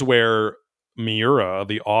this is where Miura,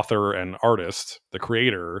 the author and artist, the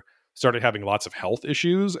creator, started having lots of health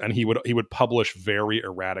issues, and he would publish very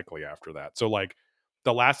erratically after that. So like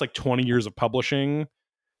the last like 20 years of publishing,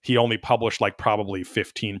 he only published like probably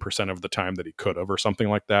 15% of the time that he could have, or something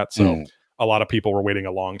like that. So a lot of people were waiting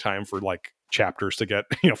a long time for like chapters to get,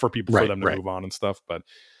 for them to move on and stuff. But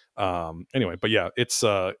Anyway, but yeah, it's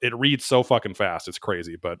it reads so fucking fast. It's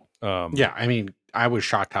crazy. But yeah, I mean, I was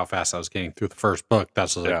shocked how fast I was getting through the first book.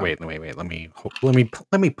 That's like, Yeah. wait. Let me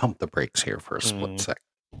pump the brakes here for a split sec.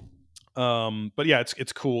 But yeah,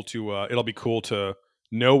 it's cool to it'll be cool to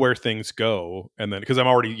know where things go, and then because I'm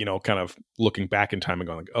already kind of looking back in time and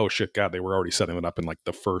going like, oh shit, God, they were already setting it up in like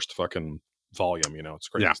the first fucking volume. It's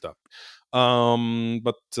crazy Yeah. stuff.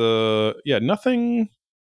 But yeah, nothing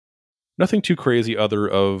too crazy other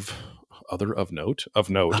of note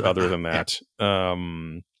other than that.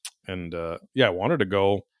 And yeah, I wanted to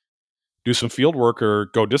go do some field work or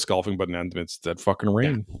go disc golfing, but now it's that fucking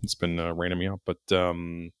rain. It's been raining me out. But yeah,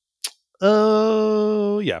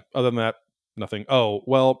 other than that, nothing. Oh,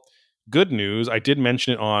 well, good news. I did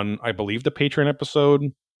mention it on, I believe, the Patreon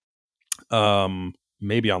episode.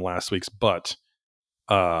 Maybe on last week's, but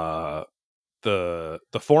the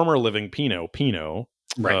former living Pino,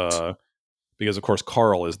 Right. because of course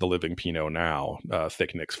Carl is the living Pino now,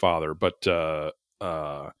 Thick Nick's father, but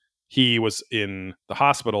he was in the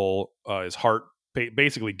hospital. His heart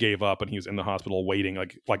basically gave up, and he was in the hospital waiting,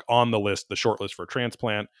 like on the list, the short list for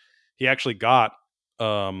transplant. He actually got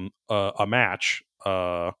a match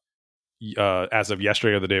as of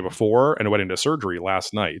yesterday or the day before, and went into surgery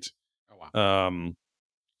last night. Oh, wow.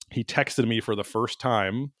 He texted me for the first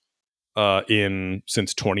time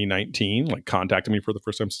since 2019, like contacted me for the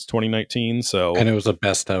first time since 2019. So, and it was a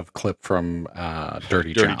best of clip from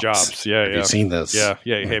Dirty Jobs. Yeah, Have you seen this? Yeah.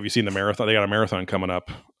 Hey, have you seen the marathon? They got a marathon coming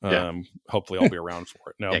up. Hopefully I'll be around for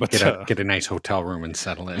it. No, yeah, but get a nice hotel room and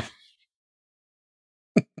settle in.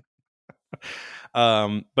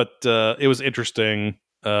 But it was interesting.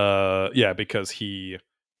 Yeah, because he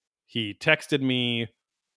texted me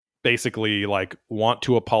basically like, want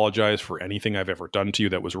to apologize for anything I've ever done to you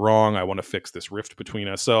that was wrong. I want to fix this rift between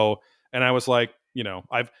us. So, and I was like,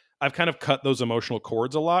 I've kind of cut those emotional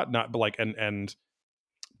cords a lot, not but like,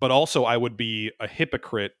 but also I would be a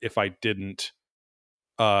hypocrite if I didn't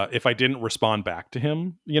respond back to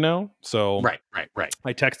him, So Right.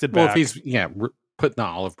 I texted back. Well, if he's putting the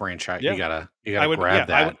olive branch out, you gotta grab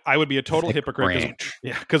that. I would be a total hypocrite.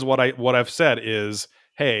 Because what I've said is,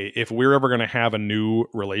 hey, if we're ever going to have a new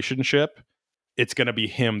relationship, it's going to be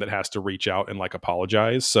him that has to reach out and like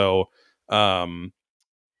apologize. So, sorry,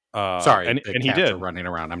 and he did. Are running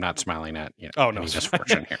around. I'm not smiling at oh no,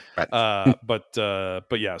 misfortune here. But but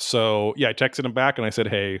yeah. So yeah, I texted him back and I said,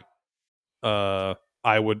 hey, I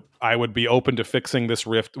would be open to fixing this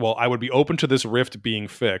rift. Well, I would be open to this rift being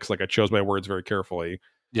fixed. Like I chose my words very carefully.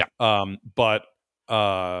 Yeah. But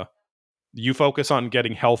you focus on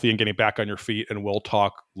getting healthy and getting back on your feet, and we'll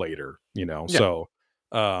talk later. Yeah. So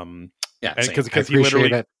because he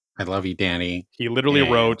literally, I love you, Danny. He literally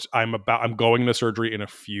wrote, I'm going to surgery in a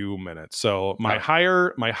few minutes. So my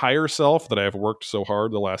higher self that I have worked so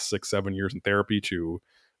hard the last 6-7 years in therapy to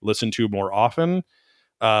listen to more often,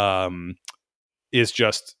 is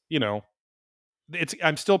just,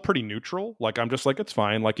 I'm still pretty neutral. Like, I'm just like, it's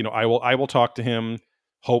fine. Like, I will talk to him.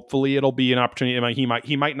 Hopefully it'll be an opportunity. I mean,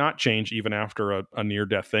 he might not change even after a near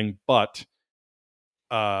death thing, but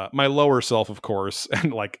my lower self, of course,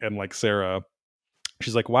 and like Sarah,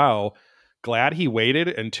 she's like, wow, glad he waited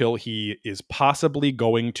until he is possibly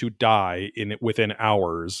going to die within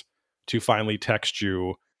hours to finally text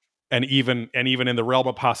you. And even in the realm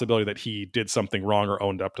of possibility that he did something wrong or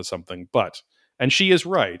owned up to something, and she is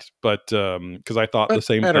right, but because I thought the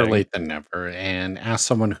same better thing. Late than never. And as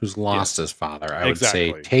someone who's lost his father, I would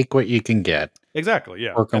say take what you can get. Exactly,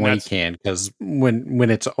 yeah. Work on what you can, because when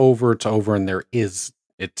it's over, and it's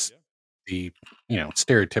the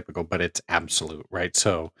stereotypical, but it's absolute, right?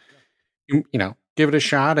 So give it a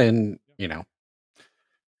shot, and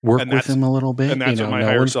work with him a little bit. And that's what my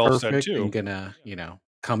higher self said too. And gonna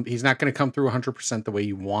he's not going to come through 100% the way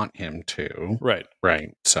you want him to. Right.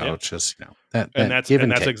 So it's just, that's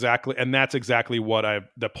exactly what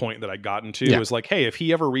the point that I got into is like, hey, if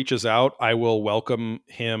he ever reaches out, I will welcome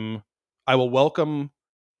him. I will welcome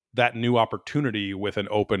that new opportunity with an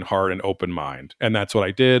open heart and open mind. And that's what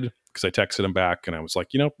I did, because I texted him back and I was like,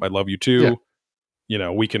 I love you too.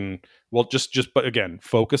 We'll just, but again,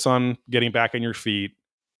 focus on getting back on your feet,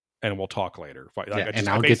 and we'll talk later.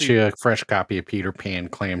 I'll get you a fresh copy of Peter Pan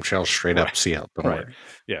clamshell straight up sealed. Right.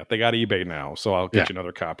 Yeah, they got eBay now, so I'll get you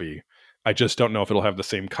another copy. I just don't know if it'll have the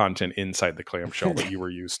same content inside the clamshell that you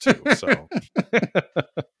were used to. So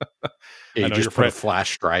you just put a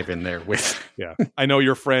flash drive in there with. Yeah, I know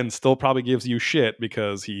your friend still probably gives you shit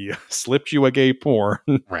because he slipped you a gay porn.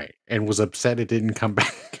 Right, and was upset it didn't come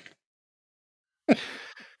back.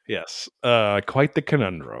 Yes, quite the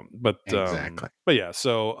conundrum, but exactly. But yeah,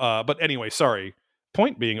 so but anyway, sorry.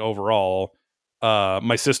 Point being, overall,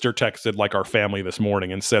 my sister texted like our family this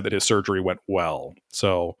morning and said that his surgery went well.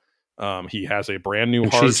 So he has a brand new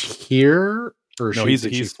And heart. she's here, or No, did she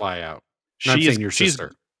he's fly out? No, I'm She is saying your she's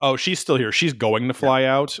sister. oh, she's still here. She's going to fly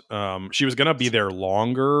out. She was going to be there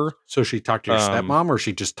longer. So she talked to your Um, stepmom, or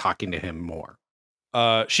she just talking to him more?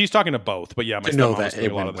 She's talking to both, but yeah, my To know stepmom that was doing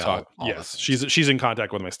it a lot went of the well, talk. all the Yes, things. she's in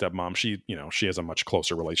contact with my stepmom. She has a much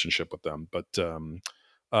closer relationship with them. But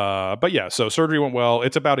yeah, so surgery went well.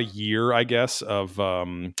 It's about a year, I guess, of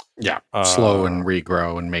Slow and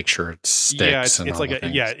regrow and make sure it sticks. yeah, it's and all like the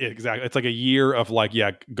things. exactly. It's like a year of like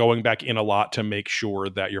going back in a lot to make sure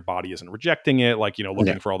that your body isn't rejecting it, like looking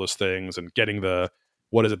Yeah. for all those things and getting the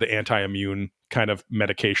anti-immune kind of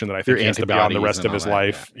medication that I think Your he has to be on the antibodies rest and of all his that,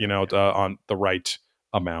 life, yeah. on the right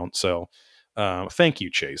amount. So thank you,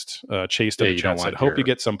 Chaste. Chaste Yeah, in the you don't chat said, want hope you your-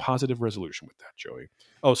 get some positive resolution with that, Joey.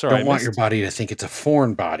 Oh, sorry, Don't want your body to think it's a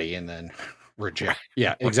foreign body and then reject.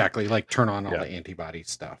 Yeah, exactly. Like turn on all Yeah. the antibody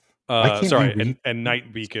stuff. Why can't Sorry, you read? and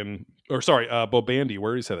Night Beacon, or sorry, Bobandy,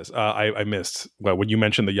 where did he say this? I missed. Well, when you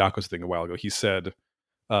mentioned the Yakuza thing a while ago, he said,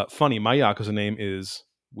 funny, my Yakuza name is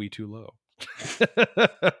We Too Low.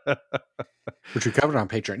 Which we covered on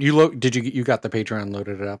Patreon. You got the Patreon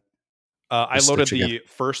loaded up? I Just loaded that you the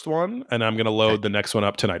first one, and I'm going to load the next one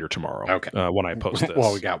up tonight or tomorrow. Okay. When I post this.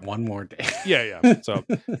 Well, we got one more day. Yeah. So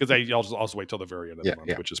because I'll just also wait till the very end of the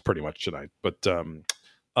month, which is pretty much tonight. But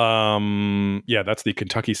yeah, that's the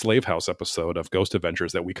Kentucky Slave House episode of Ghost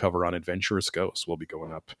Adventures that we cover on Adventurous Ghosts. Will be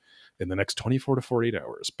going up in the next 24 to 48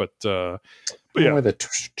 hours. But yeah,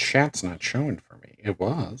 the chat's not showing for me. It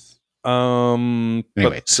was.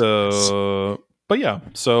 Anyways, but yeah.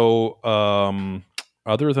 So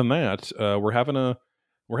other than that, we're having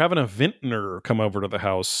a vintner come over to the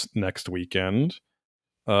house next weekend.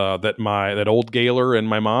 That old Gaylor and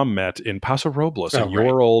my mom met in Paso Robles, in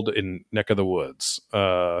your old neck of the woods.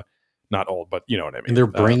 Not old, but you know what I mean. And they're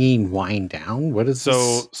bringing wine down. What is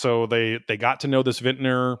this? So they got to know this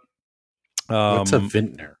vintner. What's a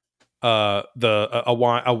vintner? A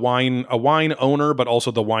wine owner, but also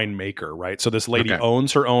the winemaker, right? So this lady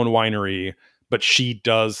owns her own winery, but she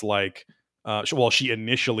does like. She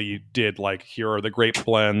initially did like, here are the grape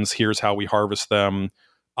blends. Here's how we harvest them.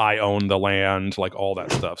 I own the land, like all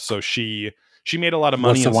that stuff. So she made a lot of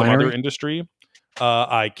money in some other industry.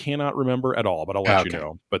 I cannot remember at all, but I'll let you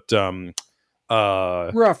know. But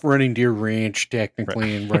rough running to your ranch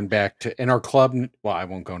technically and run back to in our club. Well, I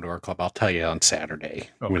won't go into our club. I'll tell you on Saturday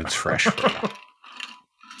when it's fresh.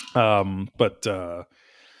 But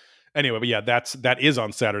anyway, but yeah, that is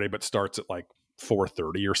on Saturday, but starts at like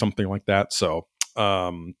 4:30 or something like that. So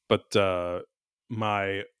so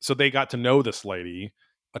they got to know this lady,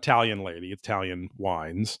 Italian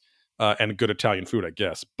wines, and good Italian food, I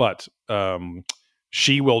guess. But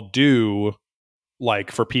she will do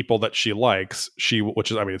like for people that she likes,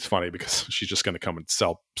 which is, I mean, it's funny because she's just going to come and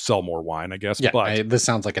sell more wine, I guess. Yeah, but this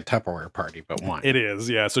sounds like a Tupperware party, but wine. It is,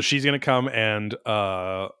 yeah. So she's going to come and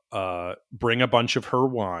bring a bunch of her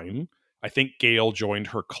wine. I think Gail joined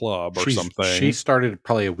her club or something. She started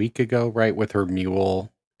probably a week ago, right, with her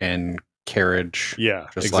mule and carriage. Yeah,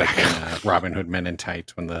 just exactly. Like Robin Hood Men in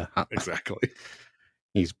Tights when exactly.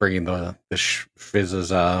 He's bringing the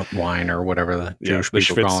Schwizz's wine or whatever the Jewish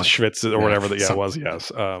people call it. Schwitz or whatever that it was,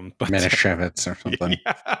 yes. Menashevitz or something.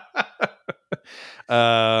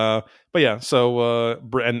 Yeah. But yeah, so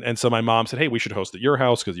and so my mom said, hey, we should host at your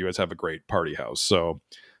house because you guys have a great party house. So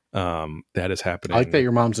that is happening. I like that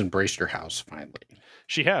your mom's embraced your house finally.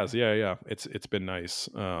 She has, yeah. It's been nice.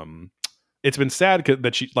 It's been sad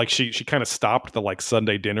that she kind of stopped the like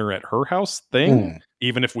Sunday dinner at her house thing,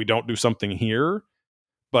 even if we don't do something here.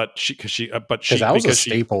 But that was a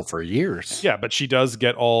staple for years. Yeah, but she does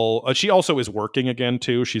get all. She also is working again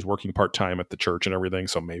too. She's working part time at the church and everything,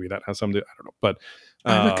 so maybe that has something. I don't know, but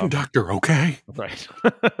I'm a conductor, okay? Right.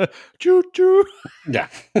 Choo choo. Yeah.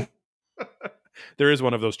 There is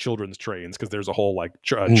one of those children's trains because there's a whole like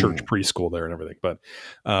church preschool there and everything. But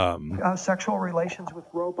sexual relations with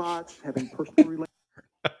robots, having personal relations.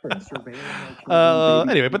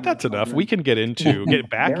 Anyway, but that's enough. We can get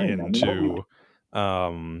back into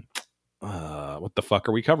what the fuck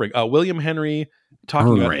are we covering? William Henry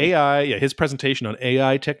talking about AI, his presentation on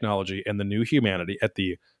AI technology and the new humanity at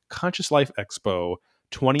the Conscious Life Expo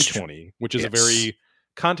 2020, which is a very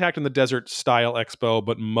Contact in the Desert style expo,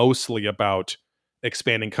 but mostly about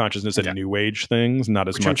expanding consciousness and new age things, not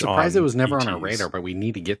as much. I'm surprised it was never on our radar, but we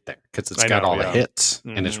need to get there because it's got all the hits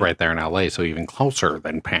and it's right there in LA, so even closer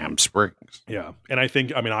than Palm Springs. Yeah, and I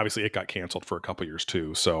think, I mean, obviously it got canceled for a couple years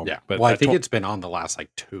too. So yeah, but I think it's been on the last like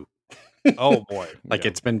 2. Oh boy, like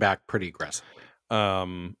it's been back pretty aggressive.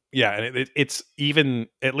 Yeah, and it's even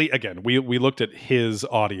at least again we looked at his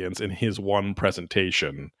audience in his one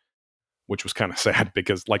presentation, which was kind of sad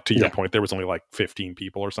because, like, to your point, there was only like 15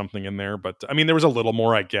 people or something in there. But I mean, there was a little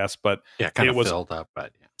more, I guess. But kind it of was filled up.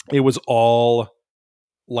 But it was all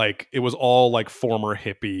like former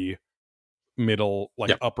hippie middle,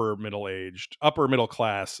 like upper middle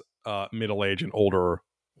class, middle age and older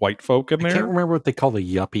white folk in there. I can't remember what they call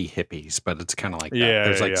the yuppie hippies, but it's kind of like that. Yeah,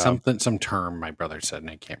 There's like some term my brother said, and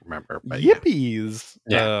I can't remember. But yippies.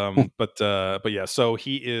 Yeah. But yeah. So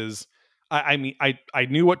he is. I mean, I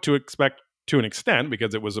knew what to expect to an extent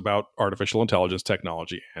because it was about artificial intelligence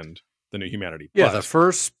technology and the new humanity. Yeah, but, the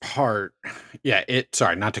first part. Yeah,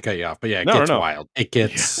 sorry, not to cut you off, but yeah, it No, gets no. wild. It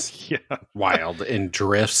gets wild and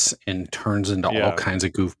drifts and turns into all kinds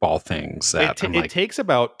of goofball things. That it takes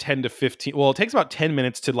about 10 to 15. Well, it takes about 10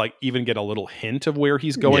 minutes to like even get a little hint of where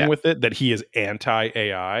he's going with it. That he is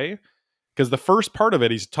anti-AI. Because the first part of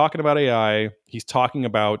it, he's talking about AI. He's talking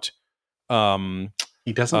about.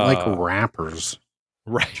 He doesn't like rappers,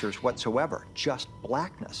 right? Whatsoever, just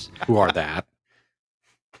blackness. Who are that?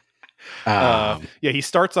 Yeah, he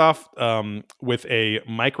starts off with a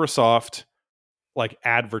Microsoft like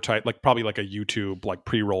advertise, like probably like a YouTube like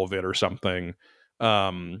pre-roll vid or something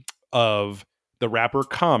of the rapper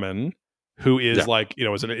Common, who is like, you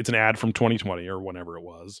know, it's an ad from 2020 or whenever it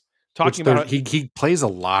was. Talking about he plays a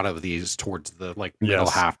lot of these towards the like middle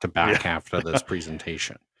half to back half of this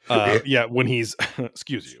presentation. When he's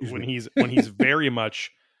when he's very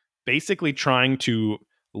much basically trying to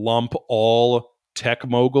lump all tech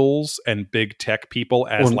moguls and big tech people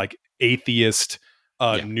as like atheist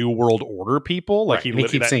new world order people. Like he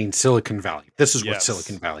keeps saying Silicon Valley. This is what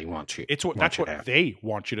Silicon Valley wants you. That's what they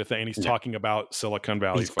want you to think. And he's talking about Silicon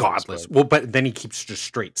Valley. He's godless. Well, but then he keeps just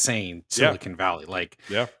straight saying Silicon Valley. Like,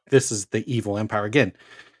 this is the evil empire. Again,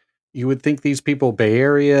 you would think these people, Bay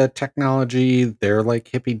Area technology, they're like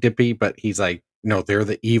hippy dippy, but he's like, no, they're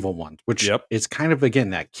the evil ones, which is kind of,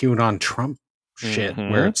 again, that QAnon Trump shit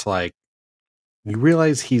where it's like, you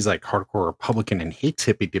realize he's like hardcore Republican and hates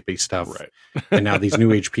hippy dippy stuff. Right. And now these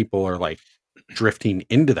new age people are like drifting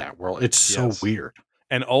into that world. It's so weird.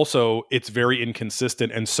 And also it's very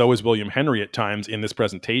inconsistent. And so is William Henry at times in this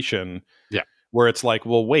presentation. Yeah. Where it's like,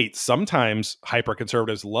 well, wait, sometimes hyper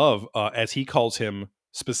conservatives love, as he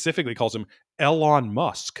specifically calls him Elon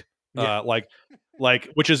Musk. Like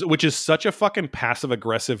which is such a fucking passive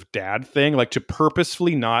aggressive dad thing. Like to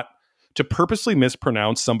purposely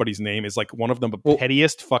mispronounce somebody's name is like one of the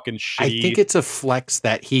pettiest fucking shitty. I think it's a flex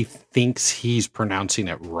that he thinks he's pronouncing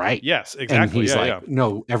it right. Yes, exactly. And he's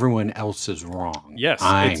no, everyone else is wrong. Yes,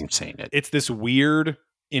 I'm saying it. It's this weird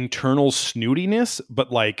internal snootiness,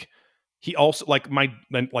 but like he also like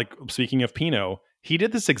speaking of Pino, he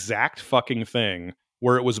did this exact fucking thing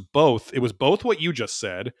where it was both what you just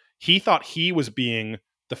said. He thought he was being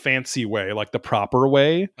the fancy way, like the proper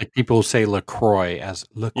way. Like people say LaCroix as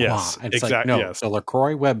LaCroix. Yes, exactly. Like, no, the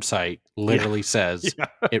LaCroix website literally says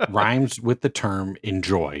it rhymes with the term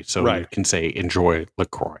enjoy. So you can say enjoy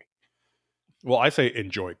LaCroix. Well, I say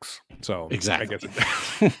enjoy. So exactly. I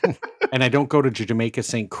guess and I don't go to Jamaica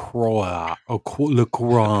St. Croix or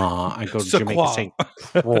LaCroix. I go to Jamaica St.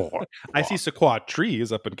 Croix. I see sequoia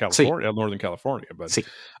trees up in California, Northern California.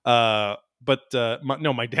 But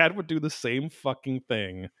my dad would do the same fucking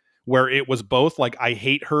thing where it was both like, I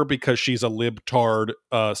hate her because she's a libtard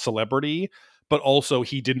celebrity, but also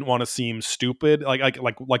he didn't want to seem stupid.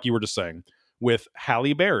 Like you were just saying with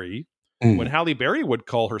Halle Berry. When Halle Berry would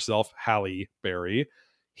call herself Halle Berry,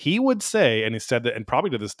 he would say, and he said that, and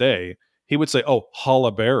probably to this day, he would say, "Oh,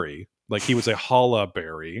 Halle Berry." Like he would say Halle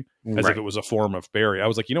Berry as if it was a form of Berry. I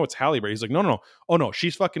was like, it's Halle Berry. He's like, no. Oh no,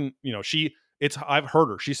 she's fucking, I've heard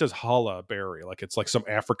her. She says Halle Berry. Like it's like some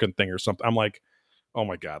African thing or something. I'm like, oh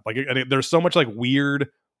my God. Like there's so much like weird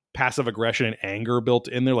passive aggression and anger built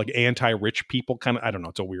in there, like anti-rich people kind of. I don't know.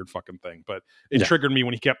 It's a weird fucking thing, but it triggered me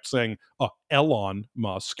when he kept saying, Elon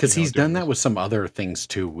Musk. Because he's done that with some other things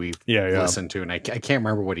too. We've listened to, and I can't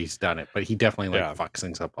remember what he's done it, but he definitely fucks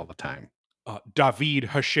things up all the time. David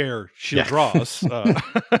Hasher Childras.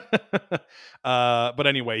 But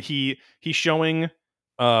anyway, he's showing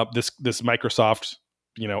this Microsoft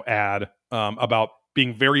ad about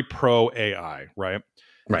being very pro AI, right?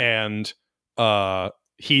 And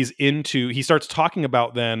he starts talking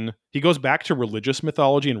about, then he goes back to religious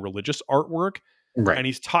mythology and religious artwork. Right. And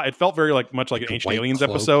it felt very much like an Ancient Aliens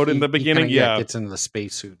episode in the beginning. He gets into the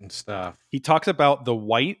spacesuit and stuff. He talks about the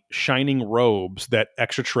white shining robes that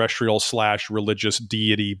extraterrestrial / religious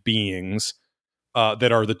deity beings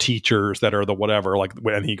that are the teachers, that are the whatever, like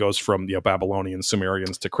when he goes from Babylonians,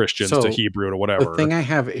 Sumerians to Christians So, to Hebrew to whatever. The thing I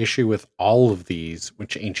have issue with all of these,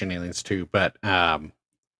 which Ancient Aliens too, but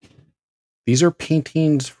these are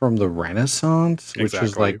paintings from the Renaissance, which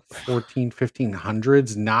is Exactly. like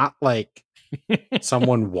 1500s, not like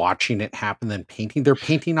someone watching it happen then painting. They're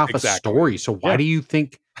painting off a story. So why do you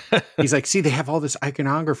think he's like, see, they have all this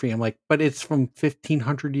iconography. I'm like, but it's from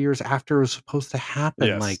 1500 years after it was supposed to happen.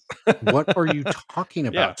 Yes. Like, what are you talking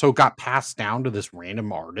about? Yeah. So it got passed down to this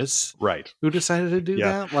random artist, Right? who decided to do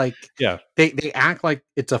that. Like, Yeah, they act like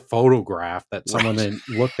it's a photograph that someone then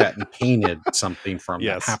looked at and painted something from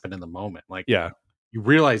that happened in the moment. Like, yeah, you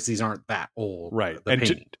realize these aren't that old, right? The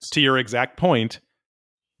And to your exact point,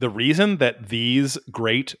 the reason that these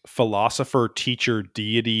great philosopher, teacher,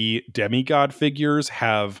 deity, demigod figures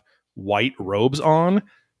have white robes on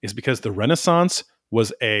is because the Renaissance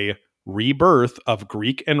was a rebirth of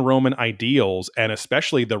Greek and Roman ideals, and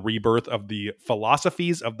especially the rebirth of the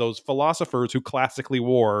philosophies of those philosophers who classically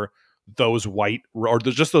wore those white or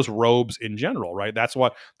just those robes in general, right? That's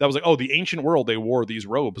what that was like. Oh, the ancient world, they wore these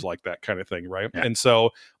robes like that kind of thing, right? Yeah. And so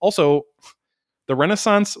also the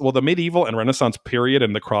Renaissance, well, the medieval and Renaissance period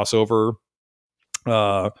and the crossover,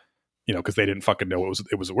 because they didn't fucking know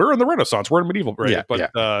it was we're in the Renaissance, we're in medieval, right?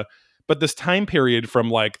 But this time period from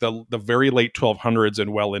like the very late 1200s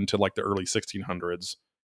and well into like the early 1600s,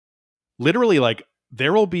 literally like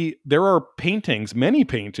there are paintings, many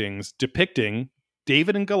paintings depicting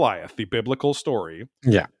David and Goliath, the biblical story.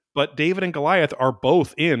 Yeah. But David and Goliath are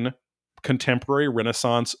both in contemporary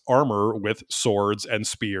Renaissance armor with swords and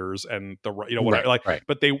spears and Right.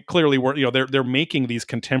 but they clearly weren't, they're making these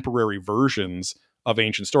contemporary versions of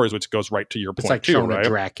ancient stories, which goes right to your point. It's like too, showing right? a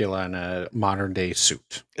Dracula in a modern day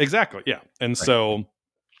suit. Exactly. Yeah. And so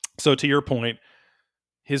to your point,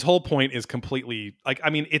 his whole point is completely like,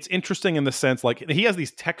 I mean, it's interesting in the sense like he has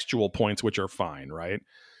these textual points, which are fine, right?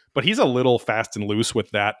 But he's a little fast and loose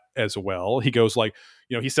with that as well. He goes like,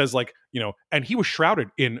 he says like, and he was shrouded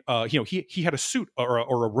in, he had a suit or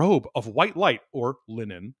a robe of white light or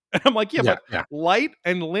linen. And I'm like, but light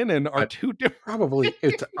and linen are two different. Probably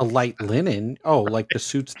it's a light linen. Oh, like the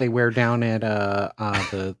suits they wear down at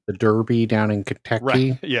the Derby down in Kentucky.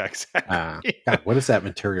 Right. Yeah, exactly. God, what is that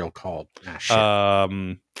material called? Shit.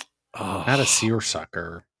 Not a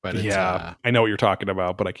seersucker, but it's, I know what you're talking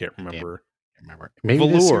about, but I can't remember. Maybe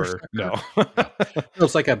velour. No.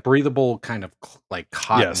 It's like a breathable kind of like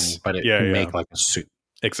cotton, but it can make like a suit.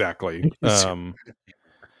 Exactly. One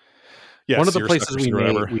of the places we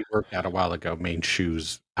worked at a while ago made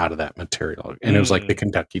shoes out of that material, and it was like the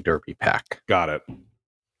Kentucky Derby pack. Got it.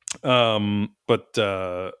 But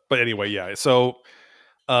anyway, yeah. So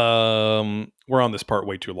we're on this part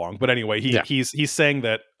way too long. But anyway, he's saying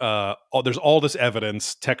that there's all this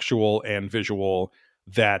evidence, textual and visual,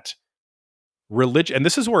 that religion, and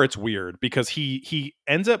this is where it's weird because he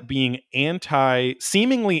ends up being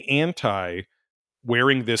seemingly anti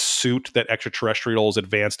wearing this suit that extraterrestrials,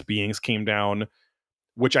 advanced beings came down,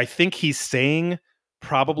 which I think he's saying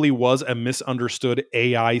probably was a misunderstood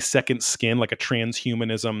AI second skin, like a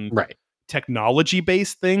transhumanism technology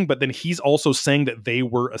based thing. But then he's also saying that they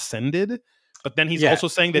were ascended. But then he's also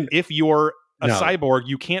saying that if you're a cyborg,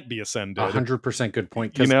 you can't be ascended. 100% good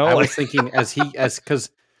point. Because I was thinking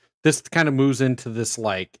because this kind of moves into this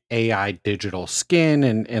like AI digital skin,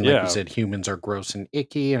 and like you said, humans are gross and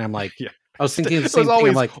icky, and I'm like, I was thinking the same thing.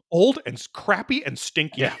 I'm like, old and crappy and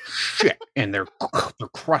stinky. Yeah, shit, and they're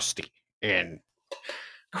crusty and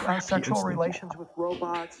sexual relations with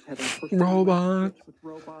robots, robots. With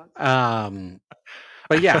robots.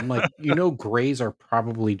 But yeah, I'm like, grays are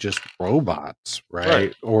probably just robots,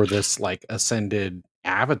 right? Or this like ascended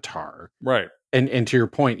avatar, right? And to your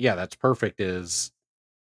point, that's perfect.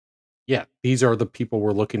 These are the people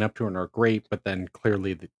we're looking up to and are great, but then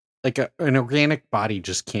clearly, an organic body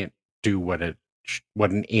just can't do what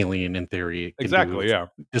an alien in theory can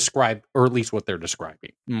describe, or at least what they're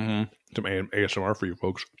describing. Mm-hmm. Some ASMR for you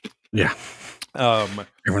folks. Yeah.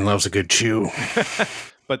 Everyone loves a good chew.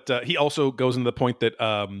 But he also goes into the point that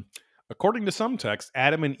according to some texts,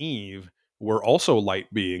 Adam and Eve were also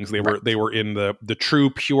light beings. They were in the true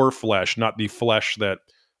pure flesh, not the flesh that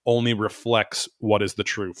only reflects what is the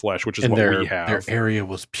true flesh, which is what we have. Their area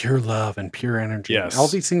was pure love and pure energy. Yes. All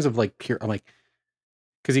these things of like pure, I'm like,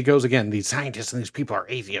 because he goes again, these scientists and these people are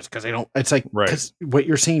atheists because they don't, it's like, because what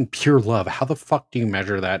you're saying, pure love, how the fuck do you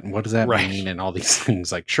measure that? And what does that mean? And all these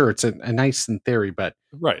things, like, sure, it's a nice in theory, but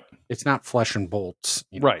it's not flesh and bolts,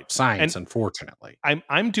 science, and unfortunately.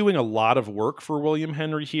 I'm doing a lot of work for William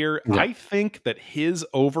Henry here. Yeah. I think that his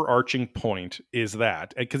overarching point is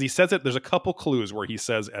that, because he says it, there's a couple clues where he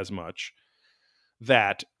says as much,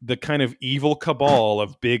 that the kind of evil cabal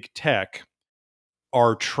of big tech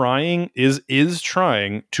are trying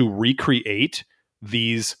to recreate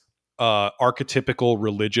these archetypical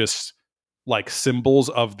religious like symbols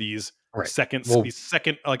of these these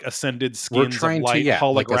second like ascended skins of light,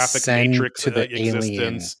 holographic like matrix to the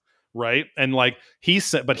existence, right? And like he's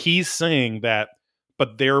saying that,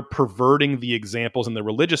 but they're perverting the examples in the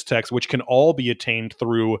religious text, which can all be attained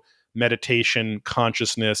through meditation,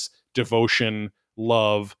 consciousness, devotion,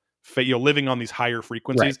 love, living on these higher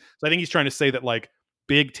frequencies. So I think he's trying to say that like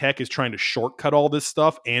big tech is trying to shortcut all this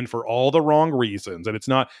stuff, and for all the wrong reasons. And it's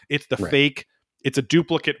the fake, it's a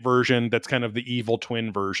duplicate version that's kind of the evil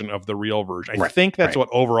twin version of the real version. I think that's what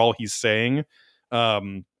overall he's saying.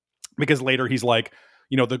 Because later he's like,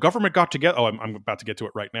 the government got together. Oh, I'm about to get to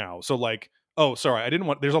it right now. So like, oh, sorry,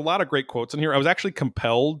 there's a lot of great quotes in here. I was actually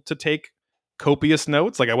compelled to take copious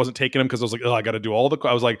notes. Like I wasn't taking them because I was like, oh, I got to do all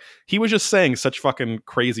I was like, he was just saying such fucking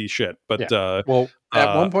crazy shit. But at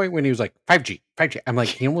one point when he was like 5G, I'm like,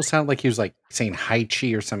 he almost sounded like he was like saying Hai Chi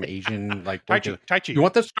or some Asian like Tai Chi. You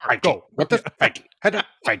want this? 5G. Go. What this? 5G.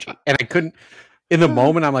 5G. And I couldn't. In the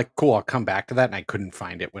moment, I'm like, cool, I'll come back to that, and I couldn't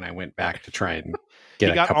find it when I went back to try and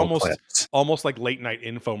get a couple clips. Almost like late night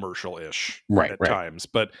infomercial ish at times.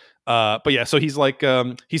 But yeah, so he's like,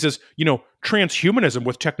 he says, transhumanism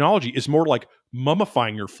with technology is more like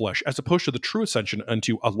mummifying your flesh as opposed to the true ascension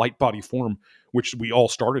into a light body form, which we all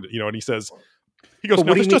started. And he says, no,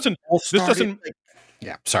 this doesn't.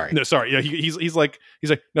 Yeah, sorry. No, sorry. Yeah, he's like,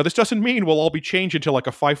 no, this doesn't mean we'll all be changed into like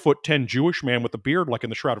a 5'10" Jewish man with a beard, like in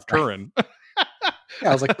the Shroud of Turin. Yeah,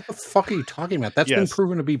 I was like, what the fuck are you talking about? That's been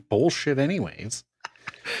proven to be bullshit anyways.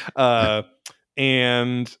 So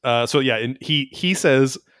yeah, and he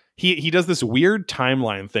says he does this weird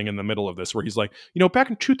timeline thing in the middle of this where he's like, back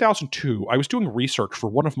in 2002, I was doing research for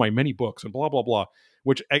one of my many books and blah, blah, blah,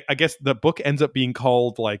 which I guess the book ends up being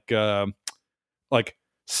called like Saren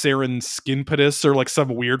Skinpetus or like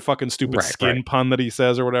some weird fucking stupid skin pun that he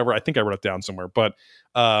says or whatever. I think I wrote it down somewhere, but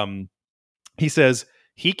he says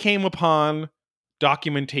he came upon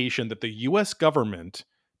documentation that the US government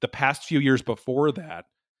the past few years before that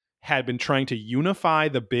had been trying to unify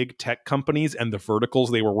the big tech companies and the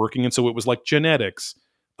verticals they were working in. So it was like genetics,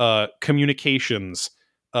 communications,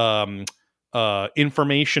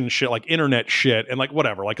 information shit, like internet shit, and like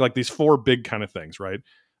whatever, like these four big kind of things, right?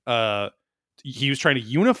 He was trying to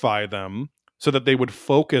unify them so that they would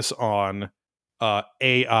focus on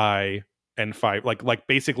AI and like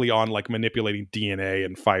basically on like manipulating DNA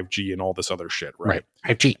and 5G and all this other shit, right?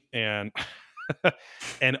 5G. And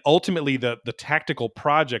and ultimately the tactical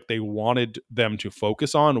project they wanted them to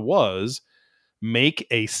focus on was make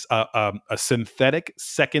a synthetic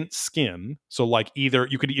second skin. So like either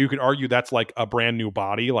you could argue that's like a brand new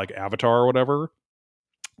body like Avatar or whatever,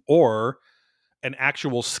 or an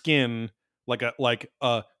actual skin like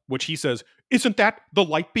which he says, isn't that the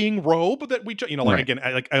light being robe that we, again,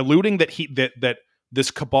 like alluding that that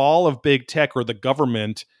this cabal of big tech or the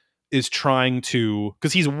government is trying to,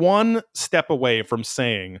 because he's one step away from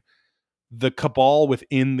saying the cabal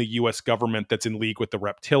within the US government that's in league with the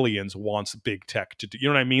reptilians wants big tech to do, you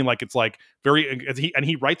know what I mean? Like it's like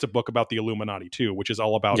he writes a book about the Illuminati too, which is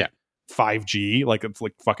all about 5G. Like it's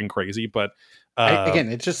like fucking crazy. But again,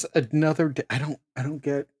 it's just another, I don't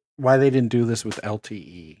get why they didn't do this with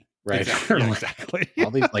LTE, right? Exactly.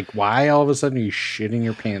 All these, like, why all of a sudden are you shitting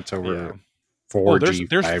your pants over 4G?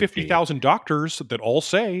 There's 50,000 doctors that all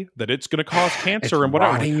say that it's going to cause cancer and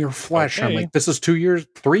whatever. Rotting your flesh. Okay. I'm like, this is 3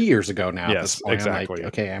 years ago now. Yes, exactly.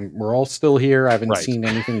 Like, okay, we're all still here. I haven't seen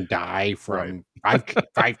anything die from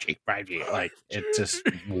 5G. Like, it's just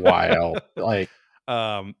wild. Like,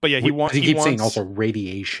 but yeah, he wants saying also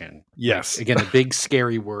radiation. Yes, like, again, the big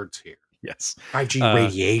scary words here. Yes, 5G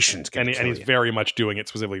radiation's going to kill he's you. very much doing it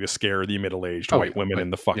specifically to scare the middle-aged white women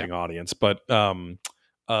in the fucking audience. But the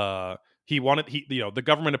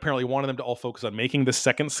government apparently wanted them to all focus on making the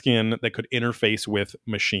second skin that could interface with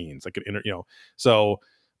machines, that could So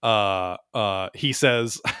he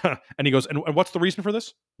says, and he goes, and what's the reason for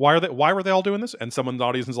this? Why were they all doing this? And someone's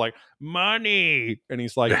audience is like, money, and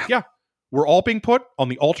he's like, yeah. We're all being put on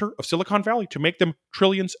the altar of Silicon Valley to make them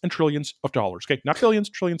trillions and trillions of dollars. Okay, not billions,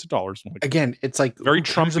 trillions of dollars. Like, again, it's like very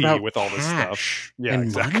Trumpy with all this stuff. Yeah,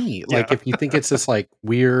 and money. Like if you think it's this like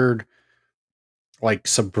weird, like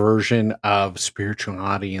subversion of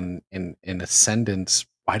spirituality and ascendance,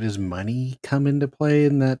 why does money come into play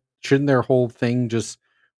in that? Shouldn't their whole thing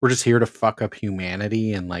we're just here to fuck up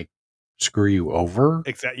humanity and like screw you over?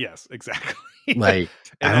 Yes, exactly. Like,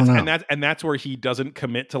 I don't know. And that's where he doesn't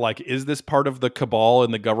commit to like, is this part of the cabal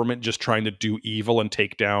and the government just trying to do evil and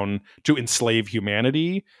take down, to enslave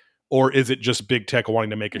humanity? or is it just big tech wanting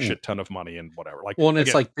to make a shit ton of money and whatever? Like, well, and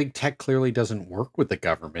it's again, like big tech clearly doesn't work with the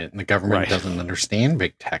government, and the government Right. doesn't understand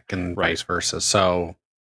big tech, and Right. vice versa. So,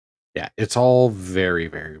 yeah, it's all very,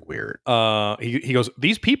 very weird. he goes,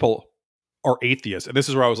 these people are atheists, and this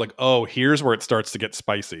is where I was like, oh, here's where it starts to get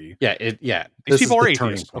spicy. Yeah, These this people is are the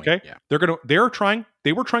turning atheists. point. Okay, Yeah. they were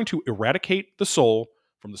trying to eradicate the soul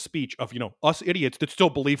from the speech of, us idiots that still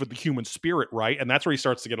believe with the human spirit, right? And that's where he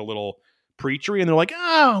starts to get a little preachery, and they're like,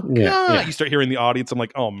 oh god. Yeah. You start hearing the audience. I'm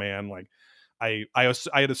like, oh man, like I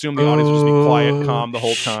had assumed the audience would just be quiet, calm the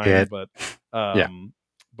whole time, shit. but Yeah.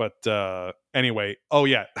 anyway, oh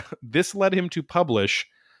yeah, this led him to publish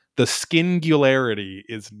 "The Skingularity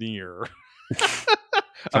is Near"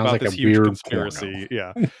 about like this a huge weird conspiracy.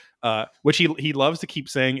 Yeah, which he loves to keep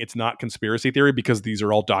saying it's not conspiracy theory because these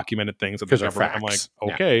are all documented things that the 'Cause they're government. I'm like, facts.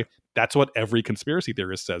 Yeah. okay, that's what every conspiracy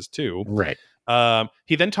theorist says too. Right.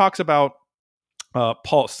 He then talks about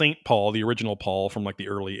Saint Paul, the original Paul from like the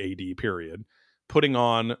early AD period,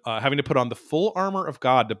 having to put on the full armor of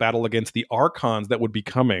God to battle against the archons that would be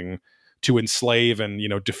coming to enslave and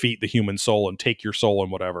defeat the human soul and take your soul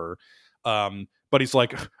and whatever. But he's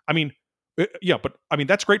like, I mean, yeah, but I mean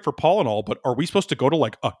that's great for Paul and all, but are we supposed to go to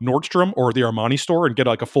like a Nordstrom or the Armani store and get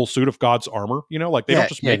like a full suit of God's armor? Like they don't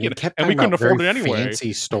just make it, and we couldn't afford it anyway.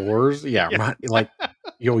 Fancy stores, yeah. Like,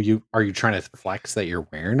 are you trying to flex that you're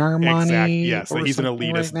wearing Armani? Exactly. Yes, or he's an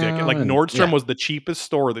elitist right dick. now? Like And, Nordstrom was the cheapest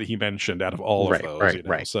store that he mentioned out of all of those.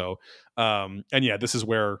 Right. So, and yeah, this is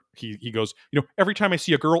where he goes. Every time I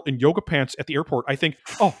see a girl in yoga pants at the airport, I think,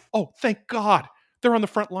 oh, thank God. They're on the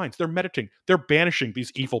front lines. They're meditating. They're banishing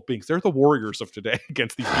these evil beings. They're the warriors of today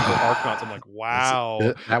against these evil archons. I'm like,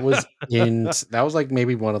 wow. That was like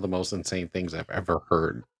maybe one of the most insane things I've ever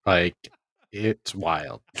heard. Like, it's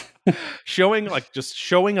wild. showing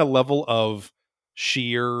a level of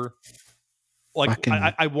sheer, like,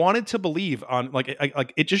 I wanted to believe on, like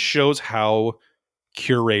it just shows how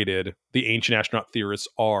curated the Ancient Astronaut theorists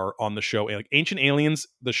are on the show. And like Ancient Aliens,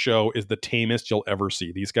 the show is the tamest you'll ever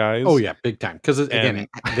see these guys. Oh yeah, big time. Because again,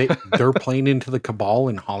 they're playing into the cabal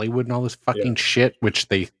in Hollywood and all this fucking shit, which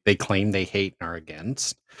they claim they hate and are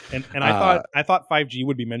against. And I thought 5G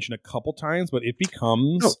would be mentioned a couple times, but it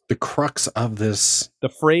becomes the crux of this. The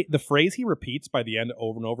phrase he repeats by the end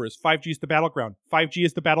over and over is 5G is the battleground. 5G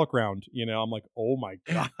is the battleground. I'm like, oh my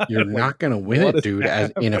god, you're like, not gonna win it, dude.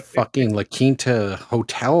 In a fucking La Quinta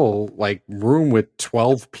hotel like room with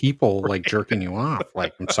 12 people like jerking you off.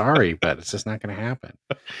 Like, I'm sorry, but it's just not gonna happen.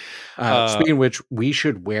 Speaking of which, we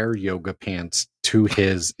should wear yoga pants to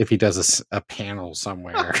his if he does a panel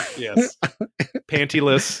somewhere. Yes,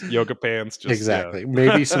 pantyless yoga pants. Just, exactly.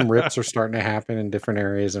 Maybe some rips are starting to happen in different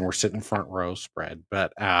areas, and we're sitting front row spread.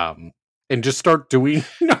 But and just start doing.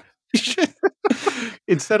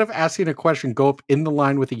 Instead of asking a question, go up in the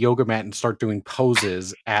line with a yoga mat and start doing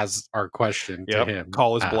poses as our question to him.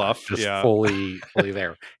 Call his bluff. Just fully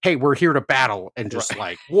there. Hey, we're here to battle, and just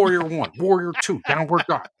like Warrior 1, Warrior 2, downward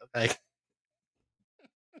dog. Like,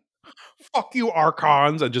 fuck you,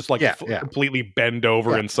 archons, and just like completely bend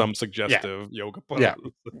over in some suggestive yoga pose. Yeah,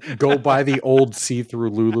 go buy the old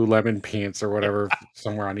see-through Lululemon pants or whatever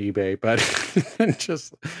somewhere on eBay. But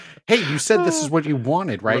just, hey, you said this is what you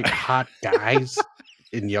wanted, right? Hot guys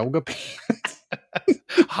in yoga pants.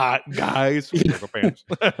 Hot guys in yoga pants.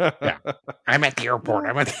 Yeah, I'm at the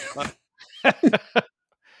airport.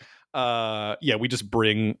 We just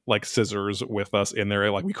bring like scissors with us in there.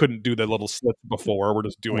 Like we couldn't do the little slits before. We're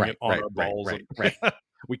just doing it on our balls. Right.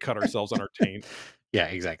 We cut ourselves on our taint. Yeah,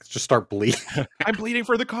 exactly. Just start bleeding. I'm bleeding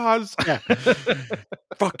for the cause. Yeah.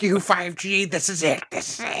 Fuck you, 5G. This is it.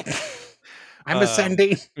 I'm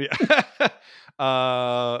ascending. Yeah.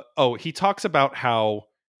 He talks about how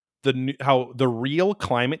the real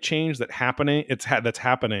climate change that's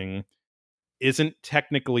happening isn't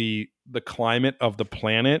technically the climate of the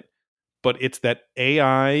planet, but it's that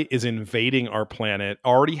AI is invading our planet,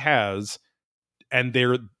 already has, and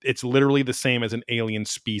it's literally the same as an alien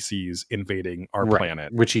species invading our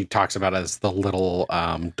planet, which he talks about as the little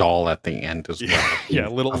doll at the end as well. Yeah,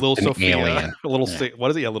 little Sophia, alien. What is it?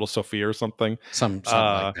 Little Sophia or something, something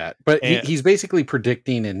like that. But he's basically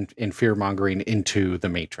predicting and fear mongering into the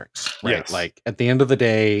Matrix, right? Yes. Like at the end of the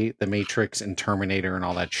day, the Matrix and Terminator and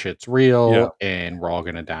all that shit's real, and we're all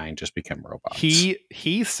gonna die and just become robots.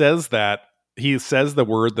 He says that. He says the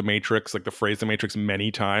word the Matrix, like the phrase the Matrix,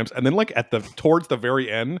 many times, and then like towards the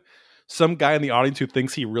very end, some guy in the audience who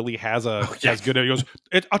thinks he really has as good as he goes,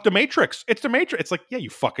 it's the Matrix. It's the Matrix. It's like, yeah, you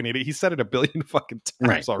fucking idiot. He said it a billion fucking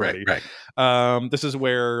times already. Right. This is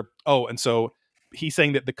where and so he's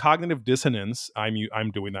saying that the cognitive dissonance,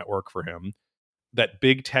 I'm doing that work for him, that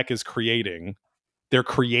big tech is creating they're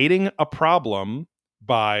creating a problem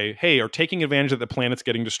by, or taking advantage that the planet's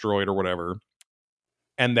getting destroyed or whatever.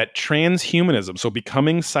 And that transhumanism, so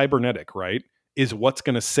becoming cybernetic, right, is what's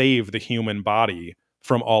going to save the human body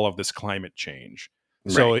from all of this climate change.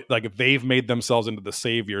 Right. So like they've made themselves into the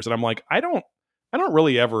saviors. And I'm like, I don't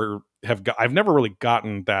really ever I've never really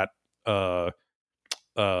gotten that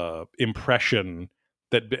impression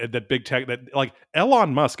that big tech, that like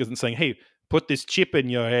Elon Musk isn't saying, hey, put this chip in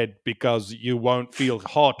your head because you won't feel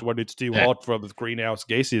hot when it's too hot from the greenhouse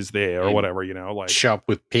gases there or whatever, like shop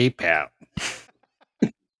with PayPal.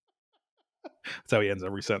 That's how he ends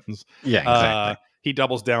every sentence. Yeah, exactly. He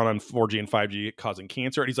doubles down on 4G and 5G causing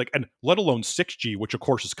cancer. And he's like, and let alone 6G, which of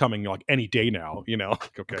course is coming like any day now,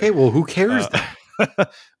 Okay, well, who cares then?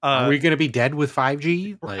 Are we going to be dead with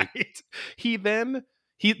 5G? Like, right?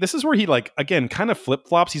 This is where he like, again, kind of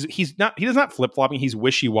flip-flops. He does not flip-flopping. He's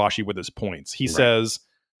wishy-washy with his points. He says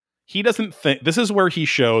he doesn't think, this is where he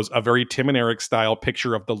shows a very Tim and Eric style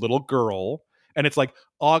picture of the little girl. And it's like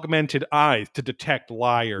augmented eyes to detect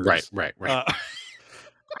liars. Right.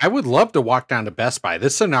 I would love to walk down to Best Buy.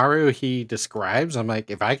 This scenario he describes, I'm like,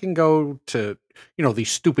 if I can go to, these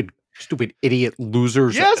stupid idiot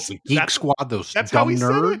losers at the Geek Squad, those dumb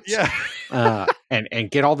nerds,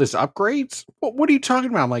 and get all this upgrades. What are you talking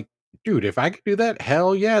about? I'm like, dude, if I could do that,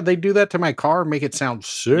 hell yeah, they do that to my car, make it sound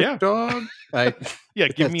sick, dog. Like,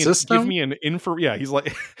 give me an info. Yeah, he's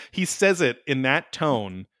like, he says it in that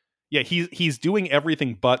tone. Yeah, he's doing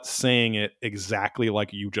everything but saying it exactly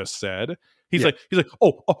like you just said. He's like,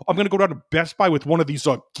 oh, I'm gonna go down to Best Buy with one of these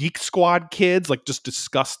Geek Squad kids, like just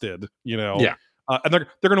disgusted, Yeah. And they're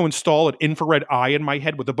going to install an infrared eye in my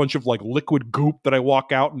head with a bunch of like liquid goop that I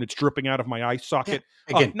walk out and it's dripping out of my eye socket.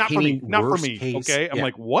 Yeah. Again, not for me. Case, okay, I'm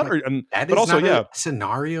like, what? That but is also, not a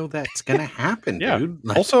scenario that's gonna happen, dude.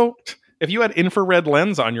 Like, also, if you had infrared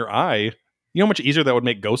lens on your eye, you know how much easier that would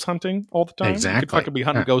make ghost hunting all the time? Exactly. You could fucking be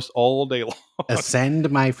hunting ghosts all day long.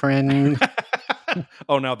 Ascend, my friend.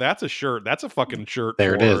 Oh, now that's a shirt. That's a fucking shirt.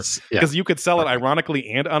 There it is. Because you could sell it ironically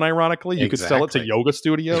and unironically. You could sell it to yoga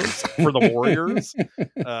studios for the warriors.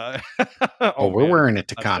 We're wearing it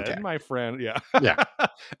to Ascend, contact, my friend. Yeah. Yeah.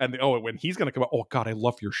 And when he's going to come out, oh, God, I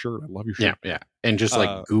love your shirt. I love your shirt. Yeah. And just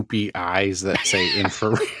like goopy eyes that say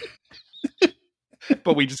infrared.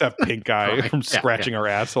 But we just have pink eye from scratching our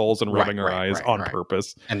assholes and rubbing our eyes on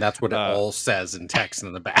purpose. And that's what it all says in text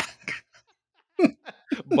in the back.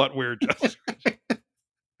 But we're just...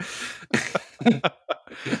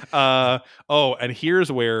 and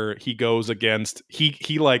here's where he goes against... He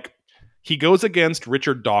goes against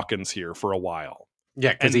Richard Dawkins here for a while.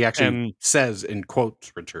 Yeah, because he actually says and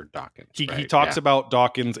quotes Richard Dawkins. He talks about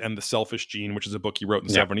Dawkins and the Selfish Gene, which is a book he wrote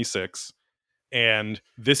in 1976. And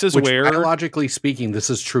this is where, biologically speaking, this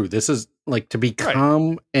is true. This is like to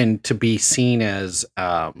become and to be seen as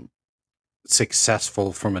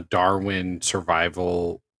successful from a Darwin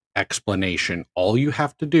survival explanation. All you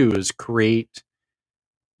have to do is create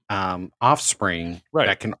offspring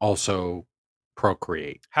that can also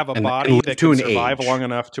procreate, have a body that can survive age. Long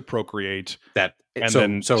enough to procreate. That and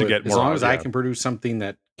then to get as more long as I can produce something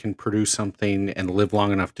that can produce something and live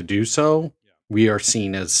long enough to do so. We are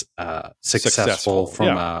seen as successful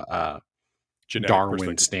from a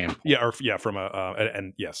Darwin standpoint. Yeah, from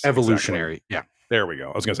evolutionary. Exactly. Yeah, there we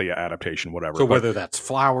go. I was going to say adaptation, whatever. So whether that's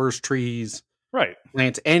flowers, trees,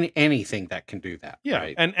 plants, anything that can do that. Yeah,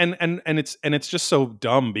 right? and it's just so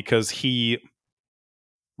dumb because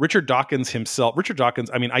Richard Dawkins.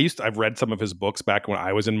 I mean, I've read some of his books back when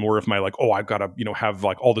I was in more of my like, I've got to, have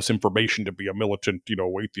like all this information to be a militant,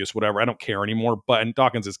 atheist, whatever. I don't care anymore. And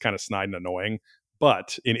Dawkins is kind of snide and annoying,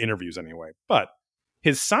 but in interviews anyway. But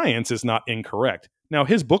his science is not incorrect. Now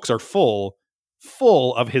his books are full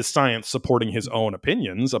of his science supporting his own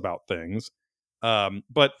opinions about things.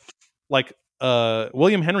 But like,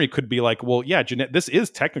 William Henry could be like, well, yeah, this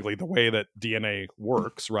is technically the way that DNA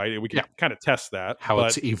works, right? We can kind of test that.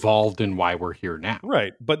 It's evolved and why we're here now.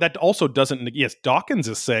 Right. But that also doesn't, Dawkins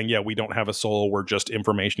is saying, yeah, we don't have a soul. We're just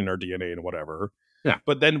information in our DNA and whatever. Yeah.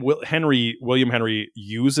 But then William Henry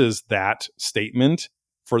uses that statement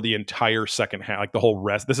for the entire second half, like the whole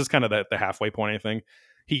rest. This is kind of the halfway point, I think.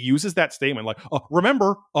 He uses that statement like,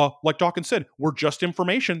 remember, like Dawkins said, we're just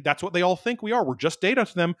information. That's what they all think we are. We're just data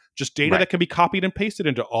to them, just data that can be copied and pasted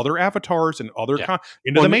into other avatars and other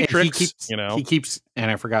into the Matrix. He keeps,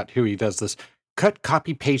 and I forgot who he does this. Cut,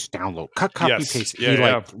 copy, paste, download. Cut, copy, paste. He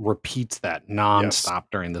repeats that nonstop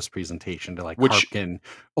during this presentation to harken.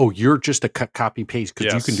 Oh, you're just a cut, copy, paste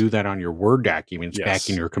because you can do that on your Word documents back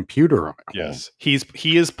in your computer. Yes, he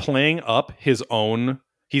is playing up his own.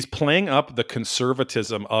 He's playing up the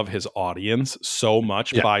conservatism of his audience so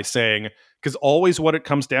much by saying Because always what it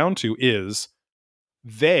comes down to is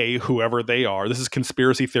they, whoever they are, this is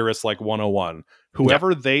conspiracy theorists like 101,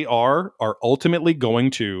 whoever they are ultimately going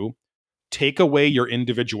to take away your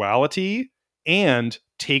individuality and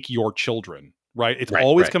take your children, right? It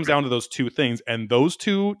always comes down to those two things. And those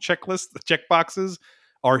two check boxes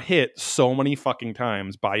are hit so many fucking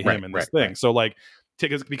times by him in this thing. So like,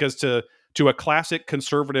 because to a classic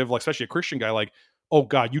conservative, like especially a Christian guy, like, oh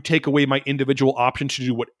God, you take away my individual option to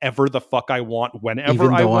do whatever the fuck I want whenever Even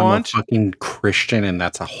though I want. I'm a fucking Christian, and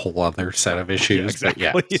that's a whole other set of issues. Yeah, exactly.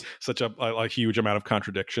 But yes. Such a huge amount of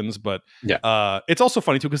contradictions. But it's also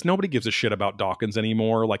funny too, because nobody gives a shit about Dawkins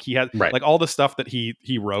anymore. Like he had like all the stuff that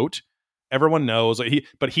he wrote. Everyone knows,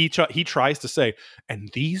 but he tries to say, and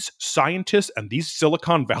these scientists and these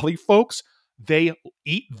Silicon Valley folks, they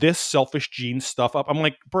eat this selfish gene stuff up. I'm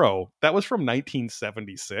like, bro, that was from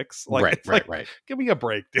 1976. Like, give me a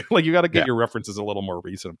break, dude. Like, you got to get your references a little more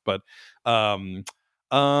recent. But, and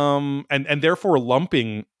therefore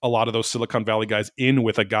lumping a lot of those Silicon Valley guys in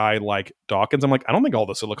with a guy like Dawkins. I'm like, I don't think all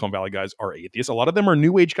the Silicon Valley guys are atheists. A lot of them are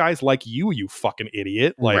new age guys like you fucking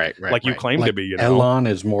idiot. Like, you claim to be. You know, Elon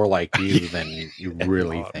is more like you than you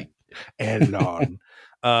really think. Elon.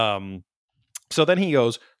 So then he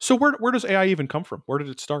goes, so where does AI even come from? Where did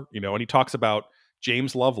it start? You know, and he talks about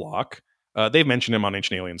James Lovelock. They've mentioned him on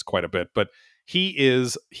Ancient Aliens quite a bit, but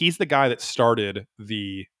he's the guy that started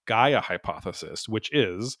the Gaia hypothesis, which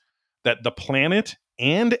is that the planet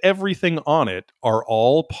and everything on it are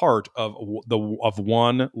all part of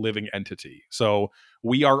one living entity. So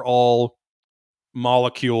we are all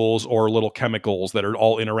molecules or little chemicals that are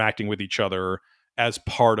all interacting with each other as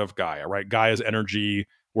part of Gaia, right? Gaia's energy.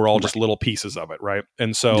 We're all just little pieces of it, right?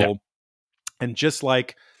 And so, and just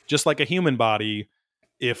like a human body,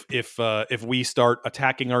 if we start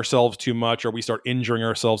attacking ourselves too much or we start injuring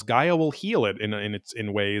ourselves, Gaia will heal it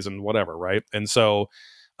in ways and whatever, right? And so,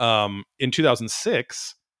 in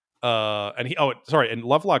 2006, and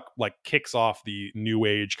Lovelock like kicks off the new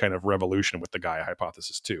age kind of revolution with the Gaia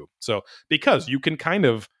hypothesis too. So because you can kind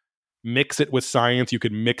of mix it with science, you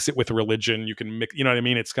can mix it with religion, you can mix, you know what I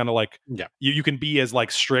mean? It's kind of like, you can be as like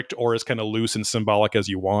strict or as kind of loose and symbolic as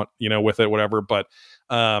you want, you know, with it, whatever. But,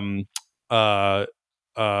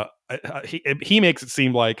 he makes it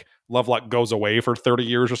seem like Lovelock goes away for 30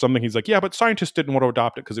 years or something. He's like, yeah, but scientists didn't want to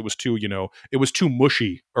adopt it because it was too, you know, it was too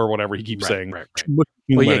mushy or whatever he keeps saying.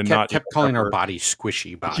 Kept calling our bodies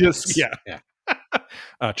squishy bodies.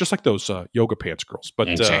 Just like those yoga pants girls. But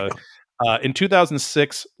in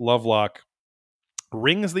 2006, Lovelock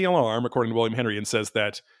rings the alarm, according to William Henry, and says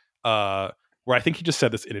that, where I think he just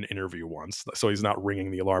said this in an interview once, so he's not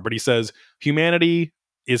ringing the alarm, but he says humanity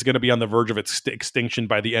is going to be on the verge of its extinction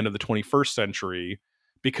by the end of the 21st century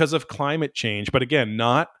because of climate change. But again,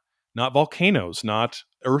 not volcanoes, not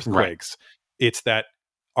earthquakes. It's that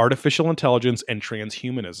artificial intelligence and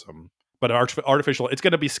transhumanism. But artificial, it's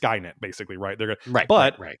going to be Skynet, basically, right? They're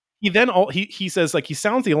gonna, He then he says, like, he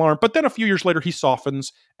sounds the alarm, but then a few years later he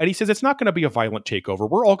softens and he says it's not going to be a violent takeover.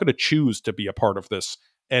 We're all going to choose to be a part of this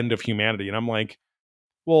end of humanity. And I'm like,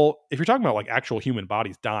 well, if you're talking about like actual human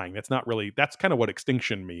bodies dying, that's kind of what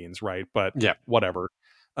extinction means, right? But whatever.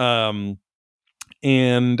 Let's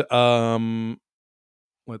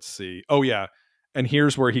see. Oh yeah, and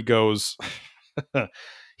here's where he goes.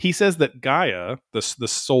 He says that Gaia, the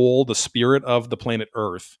soul, the spirit of the planet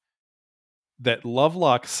Earth, that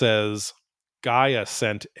Lovelock says Gaia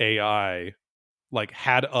sent AI, like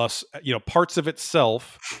had us, you know, parts of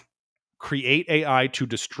itself create AI to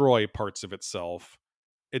destroy parts of itself.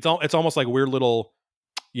 It's almost like we're little,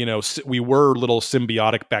 you know, we were little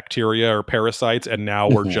symbiotic bacteria or parasites, and now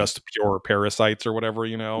we're just pure parasites or whatever,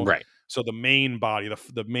 you know? Right. So the main body,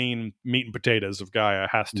 the main meat and potatoes of Gaia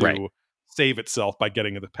has to save itself by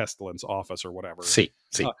getting the pestilence off us or whatever.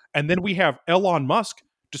 And then we have Elon Musk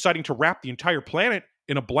deciding to wrap the entire planet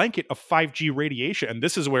in a blanket of 5G radiation. And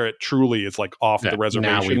this is where it truly is like off the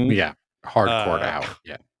reservation. Hardcore out.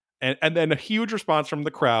 Yeah. And then a huge response from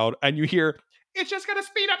the crowd, and you hear, it's just going to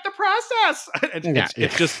speed up the process.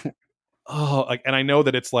 It's just, and I know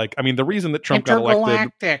that it's like, I mean, the reason that Trump got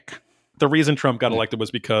elected,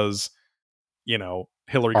 was because, you know,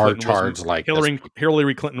 Hillary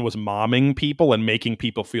Clinton was momming people and making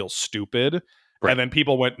people feel stupid. Right. And then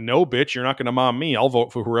people went, no, bitch, you're not going to mom me. I'll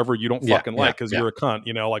vote for whoever you don't fucking like because you're a cunt,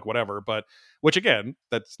 you know, like whatever. But which, again,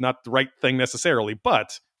 that's not the right thing necessarily.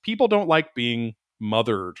 But people don't like being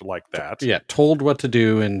mothered like that. Yeah, told what to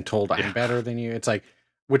do and told I'm better than you. It's like,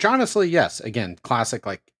 Which honestly, yes, again, classic.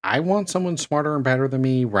 Like, I want someone smarter and better than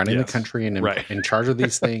me running the Yes, country and right. in charge of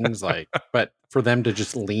these things. Like, but for them to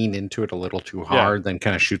just lean into it a little too hard, then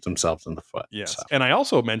kind of shoot themselves in the foot. Yes. So. And I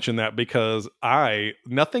also mentioned that because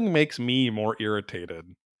nothing makes me more irritated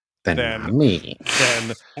Than me.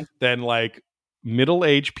 than like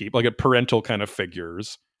middle-aged people, like parental kind of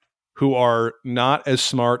figures who are not as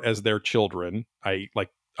smart as their children,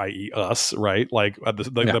 i.e. us, right? Like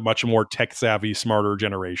the much more tech savvy, smarter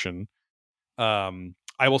generation.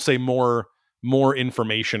 I will say more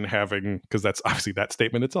information having, because that's obviously that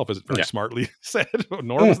statement itself is very smartly said,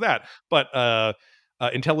 nor was that, but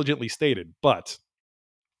intelligently stated. But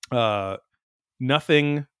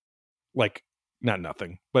nothing, like, not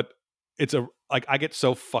nothing, but it's I get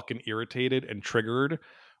so fucking irritated and triggered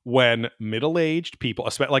when middle-aged people,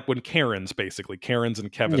 especially like when Karens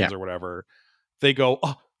and Kevins or whatever, they go,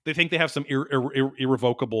 oh, they think they have some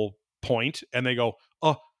irrevocable point, and they go,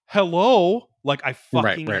 oh, hello, like, I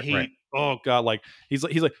fucking hate. Oh god, like he's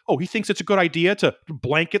like, oh, he thinks it's a good idea to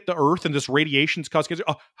blanket the earth and this radiation's cause cancer.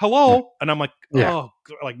 Oh, hello, and I'm like, oh,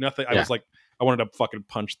 like nothing. I was like, I wanted to fucking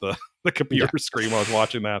punch the computer screen while I was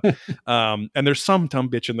watching that. And there's some dumb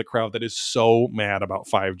bitch in the crowd that is so mad about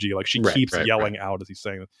 5G. Like, she keeps yelling out as he's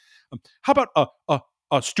saying that. How about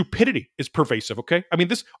stupidity is pervasive, okay? I mean,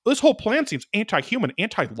 this whole plan seems anti-human,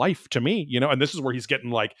 anti-life to me, you know? And this is where he's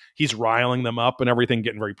getting like, he's riling them up and everything,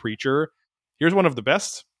 getting very preacher. Here's one of the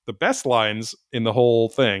best lines in the whole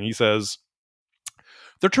thing. He says,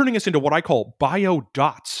 they're turning us into what I call bio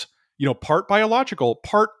dots, you know, part biological,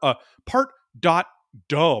 part dot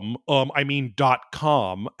dumb,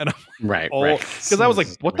 .com. And I'm like, because I was like,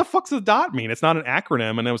 what the fuck's the dot mean? It's not an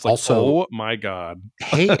acronym. And I was like, also, oh my god,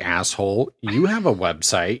 hey asshole, you have a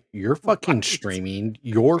website, you're fucking streaming,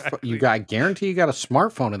 you got guarantee you got a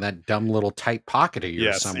smartphone in that dumb little tight pocket of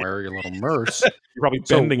yours somewhere, your little merce. You're probably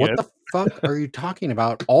bending it. What the fuck are you talking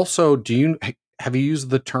about? Also, have you used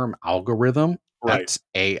the term algorithm? That's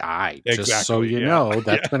AI. Exactly, just so you know,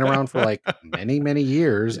 that's been around for like many, many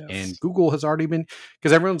years. And Google has already been,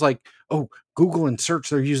 because everyone's like, oh, Google and search,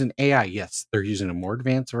 they're using AI. Yes, they're using a more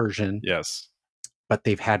advanced version. Yes. But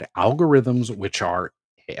they've had algorithms, which are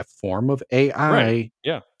a form of AI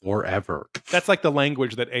forever. That's like the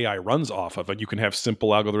language that AI runs off of. And you can have simple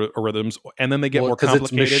algorithms, and then they get more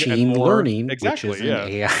complicated. It's machine learning, exactly, which is an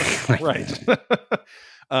AI. Right.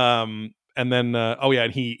 And then,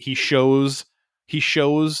 and he shows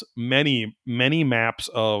many maps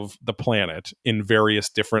of the planet in various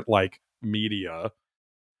different like media.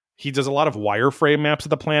 He does a lot of wireframe maps of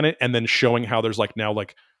the planet, and then showing how there's like now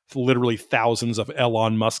like literally thousands of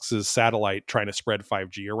Elon Musk's satellite trying to spread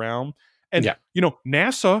 5G around. And, you know,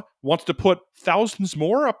 NASA wants to put thousands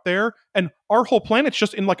more up there, and our whole planet's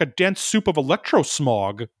just in like a dense soup of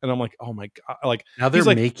electrosmog. And I'm like, oh my God. Like, now they're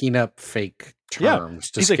making up fake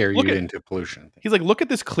terms to scare you into pollution. He's like, look at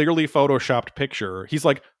this clearly photoshopped picture. He's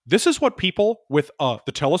like, this is what people with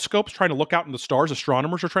the telescopes trying to look out in the stars,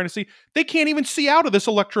 astronomers are trying to see. They can't even see out of this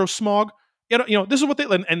electrosmog. You know, this is what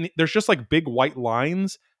and there's just like big white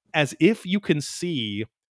lines, as if you can see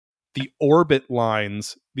the orbit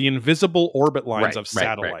lines, the invisible orbit lines of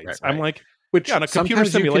satellites. I'm like, which on a computer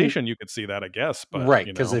simulation you could see that, I guess. But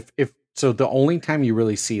because if so, the only time you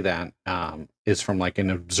really see that is from like an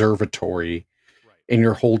observatory, and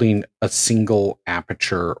you're holding a single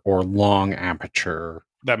aperture or long aperture.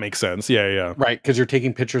 That makes sense. Yeah. Right, because you're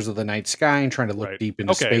taking pictures of the night sky and trying to look deep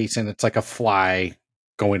into space, and it's like a fly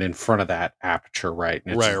going in front of that aperture, right?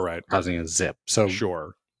 And it's causing a zip. So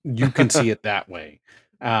you can see it that way.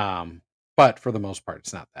 But for the most part,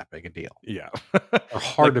 it's not that big a deal. Yeah. Or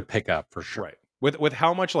hard to pick up for sure. Right. With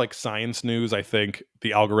how much like science news I think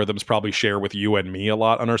the algorithms probably share with you and me a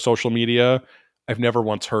lot on our social media, I've never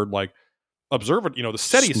once heard like, observe it, you know, the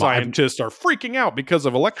SETI scientists are freaking out because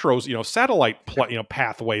of satellite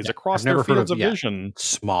pathways across their fields of vision.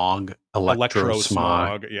 Smog,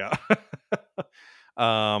 electrosmog. Yeah.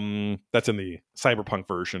 That's in the cyberpunk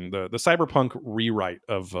version, the cyberpunk rewrite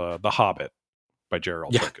of The Hobbit by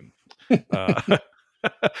Gerald Tolkien.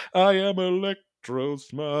 I am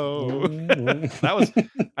electrosmog. That was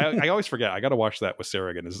I always forget. I got to watch that with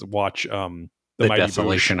Sarah again. Is watch the Mighty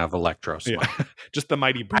Desolation Boosh. Of Electrosmog. Yeah. Just the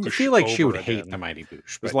Mighty Boosh. I feel like she would hate the Mighty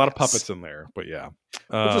Boosh. There's a lot of puppets in there, but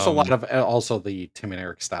just a lot of also the Tim and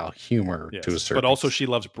Eric style humor to a certain. But also she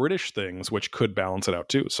loves British things, which could balance it out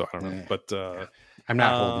too. So I don't know. But I'm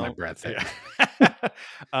not holding my breath there.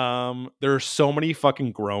 There are so many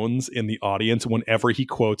fucking groans in the audience whenever he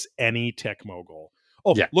quotes any tech mogul.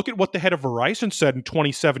 Look at what the head of Verizon said in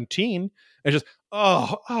 2017. And just,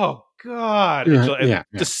 oh God. It's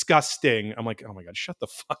disgusting. I'm like, oh my God, shut the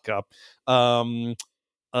fuck up.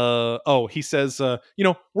 He says,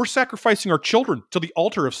 we're sacrificing our children to the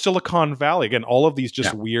altar of Silicon Valley. Again, all of these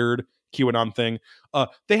just weird QAnon thing.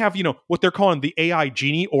 They have, what they're calling the AI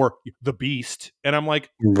genie or the beast. And I'm like,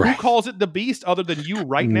 who calls it the beast other than you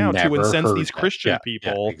right now to incense these Christian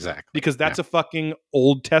people? Exactly. Because that's a fucking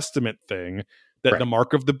Old Testament thing that the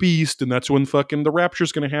mark of the beast. And that's when fucking the rapture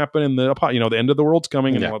is going to happen. And the end of the world's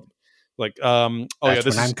coming. And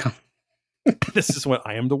this is when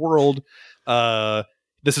I am the world.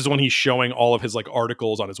 This is when he's showing all of his like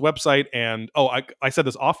articles on his website. And I said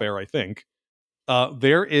this off air, I think.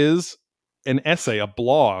 There is an essay, a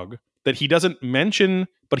blog that he doesn't mention,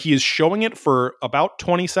 but he is showing it for about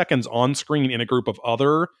 20 seconds on screen in a group of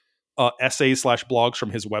other essays / blogs from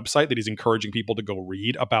his website that he's encouraging people to go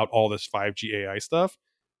read about all this 5G AI stuff.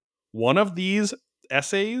 One of these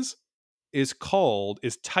essays is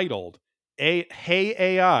titled Hey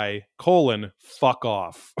AI, fuck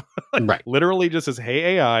off. Right. Literally just says,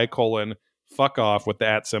 hey AI, fuck off with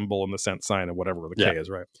the @ symbol and the cent sign and whatever the K is,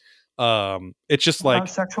 right? It's just like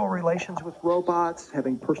sexual relations with robots,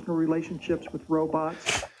 having personal relationships with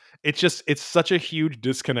robots. It's such a huge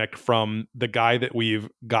disconnect from the guy that we've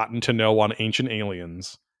gotten to know on Ancient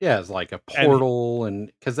Aliens. Yeah, it's like a portal,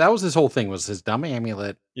 and because that was his whole thing, was his dumb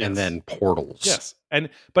amulet and then portals. Yes,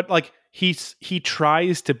 but like he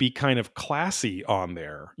tries to be kind of classy on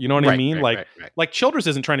there. You know what I mean? Like Childress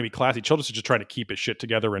isn't trying to be classy. Childress is just trying to keep his shit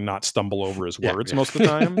together and not stumble over his words most of the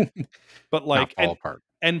time. But like, fall apart.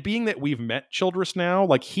 And being that we've met Childress now,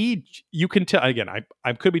 like you can tell. Again,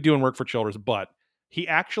 I could be doing work for Childress, but he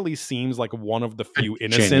actually seems like one of the few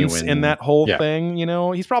innocents in that whole thing.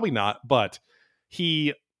 He's probably not, but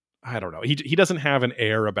I don't know. He doesn't have an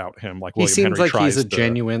air about him like William Henry. He seems like he's a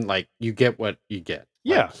genuine, like, you get what you get.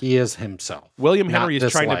 Yeah. Like, he is himself. William Henry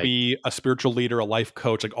is trying to be a spiritual leader, a life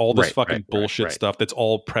coach, like all this fucking bullshit stuff that's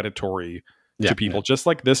all predatory to people, just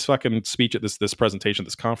like this fucking speech at this presentation,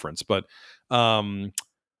 this conference. But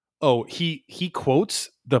he quotes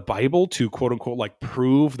the Bible to quote unquote like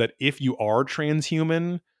prove that if you are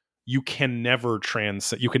transhuman, you can never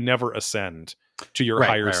ascend to your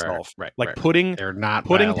higher self. Putting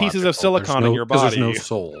pieces of silicon in your body. There's no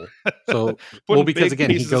soul. So because again,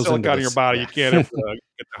 he goes into your body, you can't get the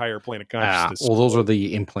higher plane of consciousness. Those are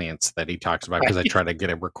the implants that he talks about, because I try to get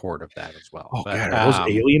a record of that as well. Oh, God, are those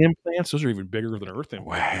alien implants? Those are even bigger than Earth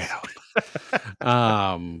implants.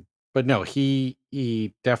 Wow. But no, he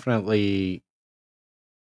definitely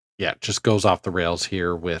just goes off the rails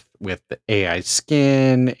here with the AI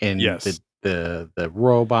skin and the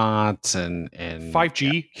robots and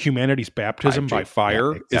 5G humanity's baptism 5G, by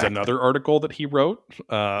fire is another article that he wrote.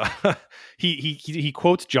 He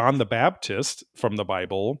quotes John the Baptist from the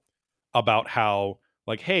Bible about how,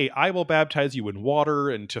 like, hey, I will baptize you in water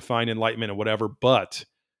and to find enlightenment and whatever, but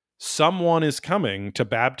someone is coming to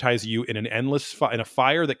baptize you in an endless in a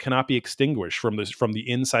fire that cannot be extinguished from the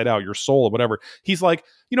inside out, your soul or whatever. He's like,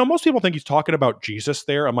 most people think he's talking about Jesus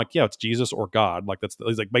there. I'm like, yeah, it's Jesus or God. Like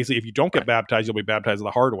he's like, basically, if you don't get baptized, you'll be baptized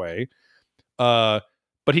the hard way. But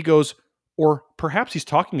he goes, or perhaps he's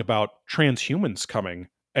talking about transhumans coming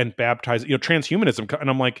and baptize, transhumanism. And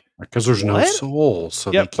I'm like, because there's no soul,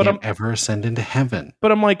 so they can't ever ascend into heaven.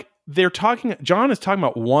 But I'm like, John is talking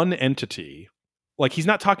about one entity. Like, he's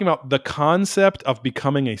not talking about the concept of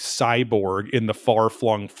becoming a cyborg in the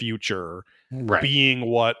far-flung future, being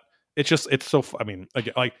what it's so. I mean,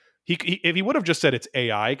 like if he would have just said it's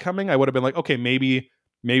AI coming, I would have been like, okay, maybe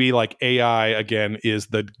like AI again is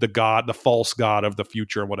the god, the false god of the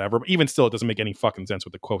future and whatever. But even still, it doesn't make any fucking sense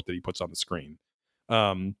with the quote that he puts on the screen.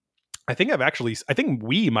 I think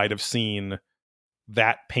we might have seen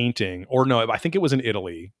that painting, or no, I think it was in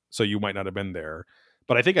Italy, so you might not have been there.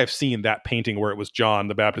 But I think I've seen that painting where it was John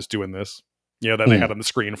the Baptist doing this. That they had on the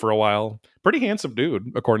screen for a while. Pretty handsome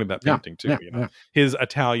dude, according to that painting too. His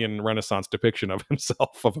Italian Renaissance depiction of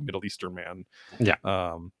himself, of a Middle Eastern man. Yeah.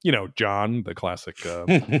 John, the classic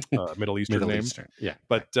Middle Eastern name. Yeah.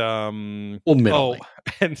 But and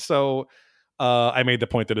so I made the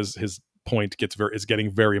point that his point is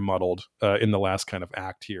getting very muddled in the last kind of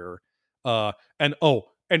act here.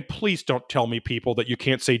 And please don't tell me, people, that you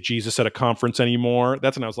can't say Jesus at a conference anymore.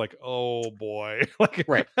 That's when I was like, oh boy.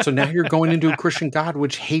 Right. So now you're going into a Christian God,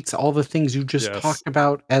 which hates all the things you just talked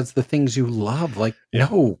about as the things you love. Like,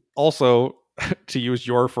 no. Also, to use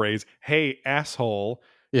your phrase, hey, asshole,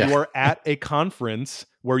 you are at a conference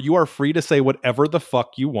where you are free to say whatever the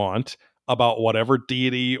fuck you want. about whatever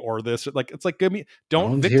deity or this. Like, it's like,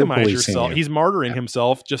 don't one's here victimize policing yourself. you. He's martyring Yeah.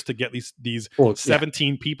 himself just to get these Well, yeah.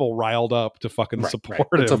 17 people riled up to fucking support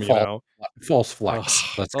It's him. a false flex.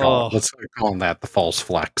 Ugh. Let's call him that, the false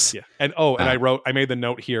flex. Yeah. And I made the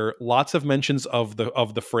note here, lots of mentions of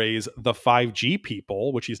the phrase the 5G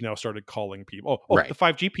people, which he's now started calling people. Right. The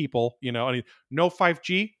 5G people, and no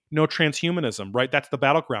 5G, no transhumanism, right? That's the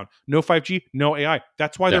battleground. No 5G, no AI.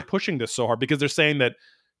 That's why they're pushing this so hard, because they're saying that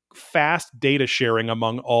fast data sharing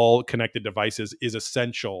among all connected devices is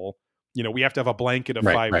essential. We have to have a blanket of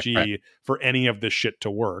 5G for any of this shit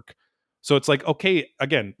to work. So it's like, okay,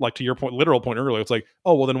 again, like to your point, literal point earlier, it's like,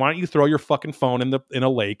 oh, well, then why don't you throw your fucking phone in a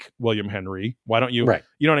lake, William Henry? Why don't you,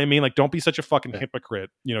 you know what I mean? Like, don't be such a fucking hypocrite.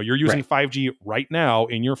 You're using 5G right now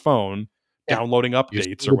in your phone, downloading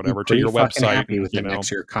updates or whatever to your website. Happy with it next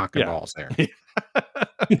to your cock and balls there.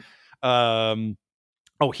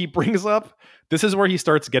 He brings up, this is where he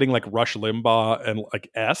starts getting like Rush Limbaugh and like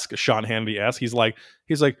Sean Hannity-esque. He's like,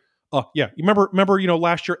 you remember,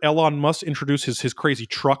 last year Elon Musk introduced his crazy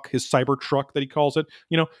truck, his cyber truck that he calls it,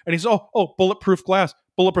 and he's bulletproof glass,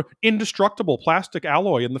 bulletproof, indestructible plastic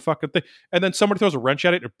alloy in the fucking thing, and then somebody throws a wrench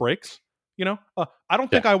at it, it breaks. I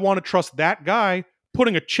don't think I want to trust that guy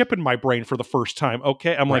putting a chip in my brain for the first time.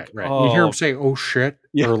 Okay, I'm like, you hear him say, "Oh shit,"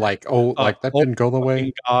 or like, like that didn't go the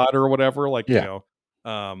way God or whatever, like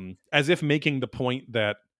as if making the point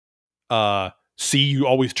that see, you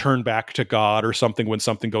always turn back to God or something when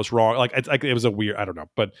something goes wrong. Like it was a weird, I don't know,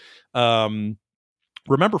 but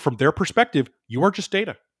remember, from their perspective, you are just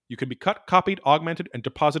data. You can be cut, copied, augmented, and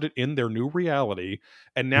deposited in their new reality.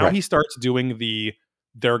 And now he starts doing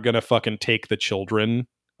they're gonna fucking take the children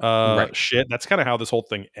shit. That's kind of how this whole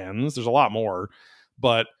thing ends. There's a lot more,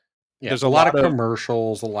 but there's a lot of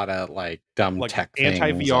commercials, a lot of like dumb like tech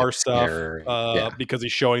anti-VR things, stuff, because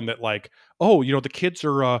he's showing that like,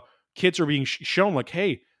 the kids are being shown like,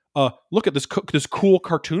 hey, look at this cool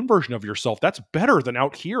cartoon version of yourself. That's better than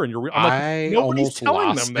out here. And I'm like, I nobody's almost telling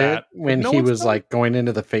lost them that when he was like going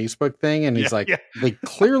into the Facebook thing, and he's like, they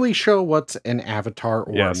clearly show what's an avatar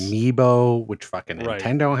or amiibo, which fucking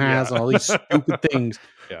Nintendo has, and all these stupid things.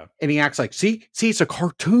 And he acts like, see, it's a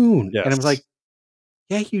cartoon, and I was like,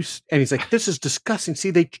 and he's like, this is disgusting.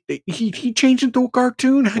 See, he changed into a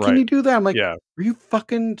cartoon. How can you do that? I'm like, are you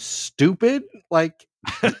fucking stupid? Like,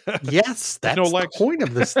 yes, that's the point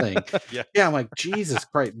of this thing. I'm like, Jesus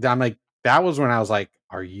Christ. I'm like, that was when I was like,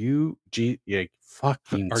 are you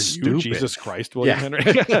fucking stupid? Jesus Christ, William Henry?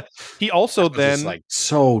 He also then like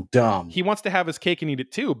so dumb. He wants to have his cake and eat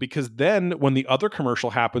it too, because then when the other commercial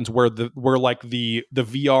happens where the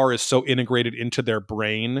VR is so integrated into their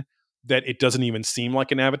brain that it doesn't even seem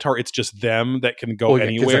like an avatar, it's just them that can go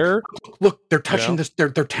anywhere. Like, look, they're touching their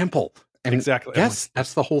temple. And exactly. Yes,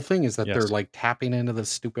 that's the whole thing, is that they're like tapping into this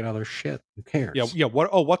stupid other shit. Who cares? Yeah.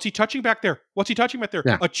 What's he touching back there?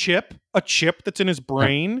 Yeah. A chip that's in his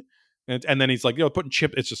brain. And then he's like, putting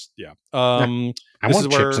chip. It's just, I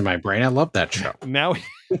want chips in my brain. I love that show. Now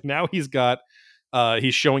he's got,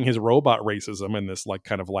 he's showing his robot racism in this like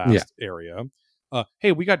kind of last area.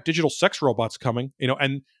 Hey, we got digital sex robots coming,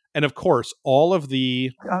 and of course, all of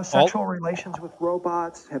the sexual relations with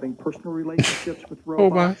robots, having personal relationships with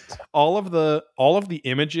robots, all of the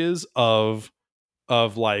images of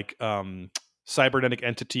like cybernetic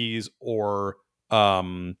entities, or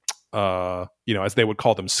as they would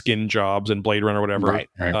call them, skin jobs in Blade Runner or whatever. Right.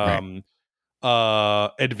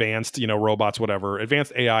 Advanced, robots, whatever,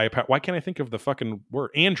 advanced AI. Why can't I think of the fucking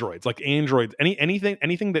word? Androids, like androids.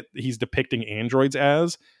 Anything that he's depicting androids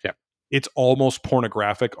as. Yeah. It's almost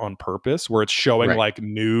pornographic on purpose, where it's showing like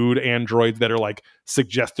nude androids that are like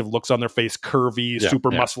suggestive looks on their face, curvy,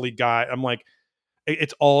 super muscly guy. I'm like,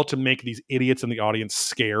 it's all to make these idiots in the audience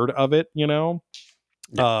scared of it, I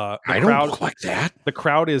don't look like that. The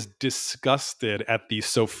crowd is disgusted at the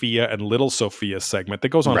Sophia and Little Sophia segment that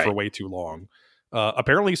goes on for way too long.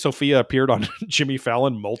 Apparently Sophia appeared on Jimmy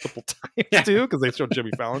Fallon multiple times too, because they showed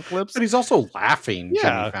Jimmy Fallon clips. But he's also laughing,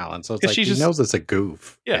 Jimmy Fallon. So it's like he knows it's a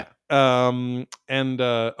goof. Yeah. What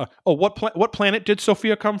planet did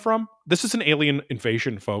Sophia come from? This is an alien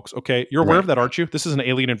invasion, folks. Okay, you're aware of that, aren't you? This is an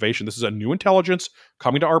alien invasion. This is a new intelligence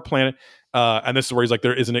coming to our planet. And this is where he's like,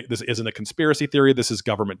 this isn't a conspiracy theory. This is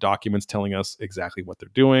government documents telling us exactly what they're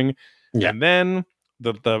doing. Yeah. And then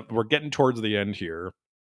we're getting towards the end here.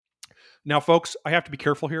 Now, folks, I have to be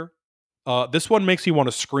careful here. This one makes me want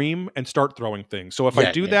to scream and start throwing things. So if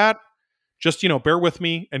I do that, just bear with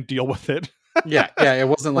me and deal with it. It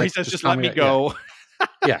wasn't like he says, just let me go.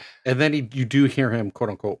 And then you do hear him,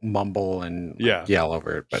 quote unquote, mumble and yell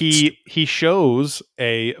over it. But he shows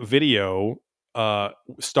a video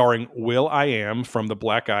starring Will I Am from the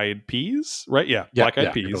Black Eyed Peas, right? Yeah, Black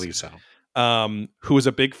Eyed Peas. I believe so. Who is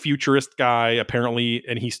a big futurist guy apparently,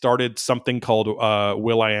 and he started something called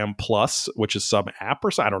Will I Am Plus, which is some app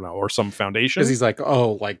or I don't know, or some foundation. Because he's like,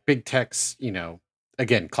 oh, like big tech's,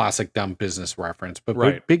 again, classic dumb business reference, but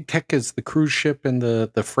Right. big tech is the cruise ship and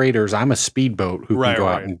the freighters. I'm a speedboat who can go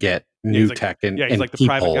out and get new tech and he's like the people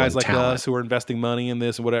private guys and like talent. us who are investing money in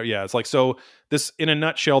this and whatever. Yeah, it's like, so this, in a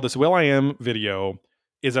nutshell, this Will I Am video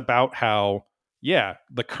is about how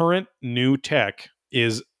the current new tech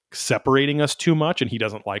is separating us too much, and he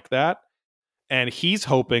doesn't like that, and he's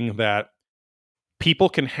hoping that people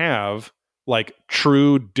can have like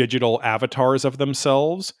true digital avatars of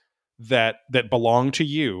themselves that belong to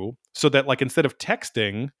you, so that like instead of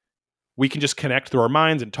texting, we can just connect through our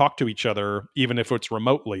minds and talk to each other, even if it's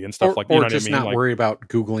remotely and stuff, or, like, you know what I just mean? not Like, worry about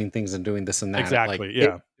Googling things and doing this and that. Exactly,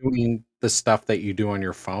 Like, doing the stuff that you do on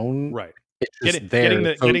your phone. right. It's just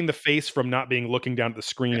there. Getting the face from not being looking down at the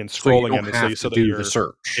screen and So you scrolling don't endlessly, have so to that do you're the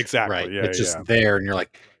search. exactly. Right. Yeah, it's just there, and you're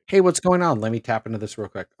like, hey, what's going on? Let me tap into this real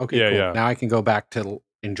quick. Okay, Yeah, cool. yeah. Now I can go back to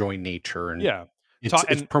enjoying nature, and Yeah.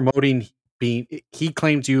 it's promoting being. He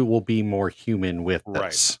claims you will be more human with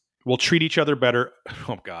this. We'll treat each other better.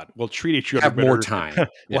 Oh God, we'll treat each other have better. More time.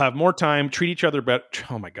 We'll have more time. Treat each other better.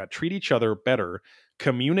 Oh my God, treat each other better.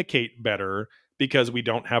 Communicate better, because we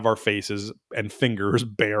don't have our faces and fingers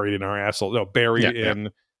buried in our asshole. No, buried in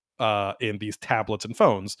these tablets and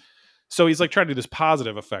phones. So he's like trying to do this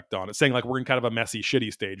positive effect on it, saying like, we're in kind of a messy,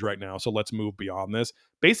 shitty stage right now, so let's move beyond this.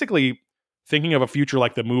 Basically, thinking of a future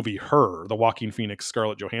like the movie Her, the Joaquin Phoenix,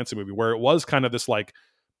 Scarlett Johansson movie, where it was kind of this like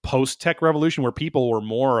post-tech revolution where people were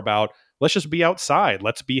more about, let's just be outside,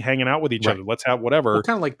 let's be hanging out with each other, let's have whatever. Well,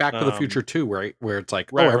 kind of like Back to the Future too, right? Where it's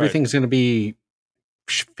like, Right, everything's going to be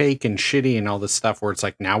fake and shitty and all this stuff, where it's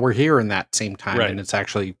like, now we're here in that same time, and it's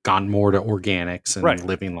actually gone more to organics and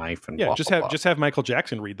living life, and blah, just blah, have blah. just have Michael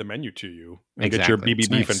Jackson read the menu to you and Exactly. get your BB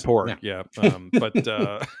beef and pork. But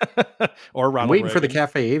or Ronald I'm waiting Reagan. for the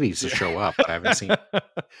Cafe 80s to show up, but I haven't seen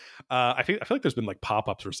I feel like there's been like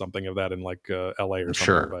pop-ups or something of that in like LA or something.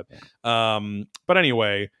 Sure. But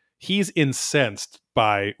anyway, he's incensed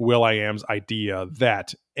by Will I Am's idea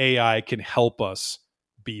that AI can help us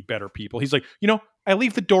be better people. He's like, I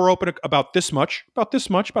leave the door open about this much,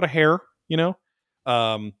 about a hair,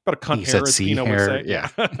 about a cunt hair, as Pino would say. Yeah.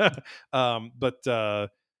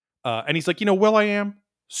 And he's like, Will I Am,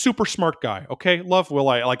 super smart guy. Okay, love Will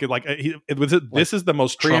I. This is the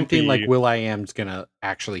most preempting. Trumpy. Like Will I Am's gonna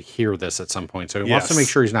actually hear this at some point, so he wants to make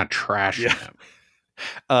sure he's not trashing him.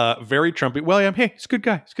 Very Trumpy. Will I Am, hey, he's a good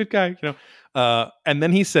guy. He's a good guy. And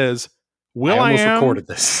then he says, I almost recorded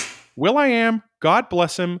this. Will I Am, God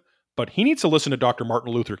bless him, but he needs to listen to Dr.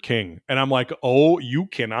 Martin Luther King. And I'm like, oh, you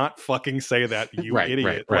cannot fucking say that, you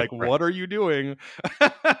idiot. What are you doing?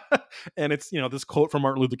 And it's, this quote from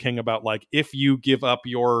Martin Luther King about like, if you give up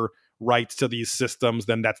your rights to these systems,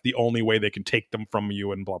 then that's the only way they can take them from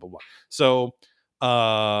you, and blah, blah, blah. So,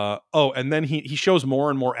 and then he shows more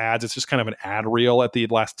and more ads. It's just kind of an ad reel at the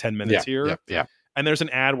last 10 minutes here. Yeah. And there's an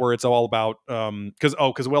ad where it's all about,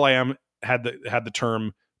 because Will I Am had the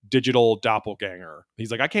term digital doppelganger. He's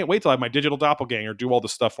like, I can't wait till I have my digital doppelganger do all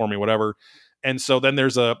this stuff for me, whatever. And so then there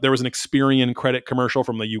was an Experian credit commercial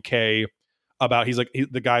from the UK about,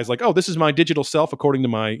 the guy's like, oh, this is my digital self according to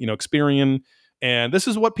my, Experian. And this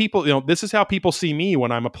is what people, this is how people see me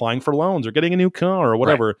when I'm applying for loans or getting a new car or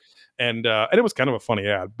whatever. Right. And it was kind of a funny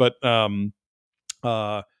ad, but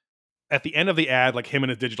at the end of the ad, like him and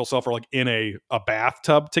his digital self are like in a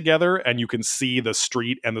bathtub together, and you can see the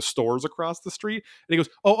street and the stores across the street. And he goes,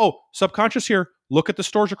 oh, subconscious here. Look at the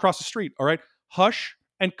stores across the street. All right. Hush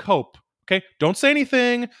and cope. Okay. Don't say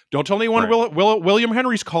anything. Don't tell anyone William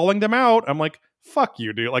Henry's calling them out. I'm like, fuck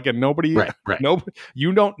you, dude. Like, and nobody,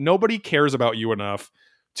 nobody cares about you enough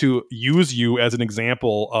to use you as an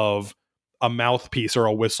example of a mouthpiece or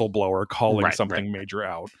a whistleblower calling something major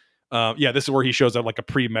out. This is where he shows up like a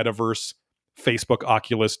pre-metaverse Facebook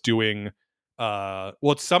Oculus doing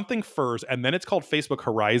it's something first, and then it's called Facebook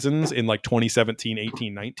Horizons in like 2017,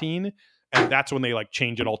 18, 19, and that's when they like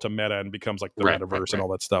change it all to meta and becomes like the metaverse and all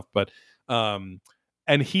that stuff. But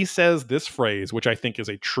and he says this phrase, which I think is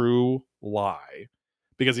a true lie,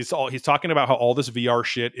 because he's talking about how all this VR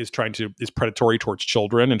shit is predatory towards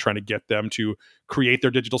children and trying to get them to create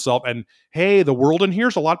their digital self. And hey, the world in here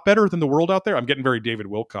is a lot better than the world out there. I'm getting very David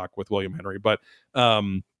Wilcock with William Henry, but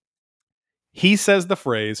he says the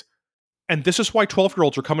phrase, And this is why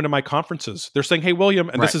 12-year-olds are coming to my conferences. They're saying, "Hey, William,"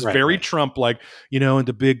 and this is very Trump, like, and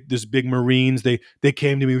this big Marines, they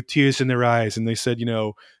came to me with tears in their eyes, and they said,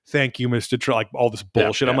 "Thank you, Mr. Trump," like all this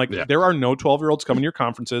bullshit. I'm like, there are no 12-year-olds coming to your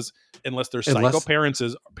conferences unless their psycho parents are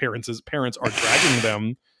dragging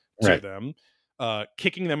them to them,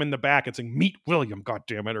 kicking them in the back and saying, "Meet William,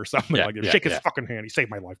 goddammit," or something like that. Shake his fucking hand. He saved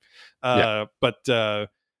my life. But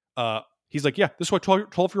he's like, this is why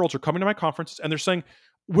 12-year-olds are coming to my conferences, and they're saying,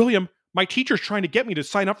 "William, my teacher's trying to get me to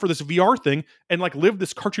sign up for this VR thing and like live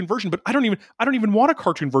this cartoon version, but I don't even want a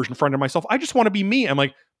cartoon version friend of myself. I just want to be me." I'm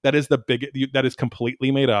like, that is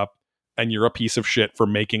completely made up, and you're a piece of shit for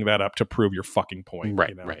making that up to prove your fucking point.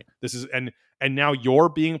 Right. This is and now you're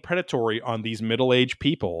being predatory on these middle-aged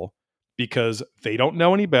people because they don't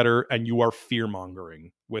know any better, and you are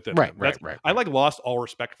fear-mongering with it. Right. I like lost all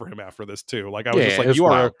respect for him after this too. Like I was just like,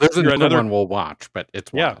 there's another one we'll watch, but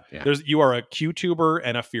it's wild. You are a QTuber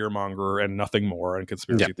and a fearmonger and nothing more, and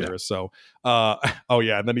conspiracy theorist. So,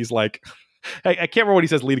 and then he's like, I can't remember what he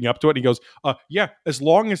says leading up to it. And he goes, as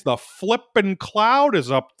long as the flippin' cloud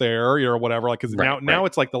is up there, or whatever. Like, because now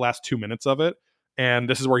it's like the last 2 minutes of it, and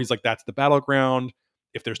this is where he's like, that's the battleground.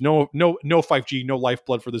 If there's no 5G, no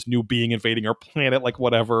lifeblood for this new being invading our planet, like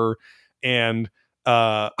whatever. And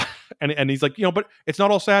he's like, but it's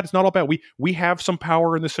not all sad, it's not all bad. We have some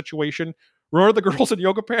power in this situation. Remember the girls in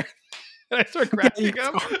yoga pants? And I start cracking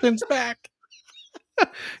up. Scorpion's back.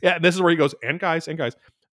 And this is where he goes, and guys,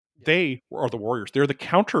 they are the warriors. They're the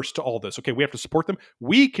counters to all this. Okay, we have to support them.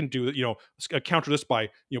 We can do, counter this by,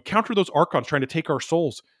 counter those archons trying to take our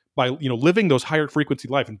souls by, living those higher frequency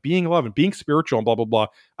life and being love and being spiritual and blah, blah, blah.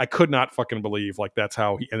 I could not fucking believe like that's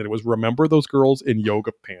how he ended. It was, remember those girls in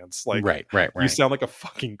yoga pants. Like, right. You sound like a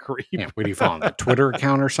fucking creep. Yeah, what do you follow, a Twitter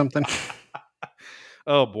account or something?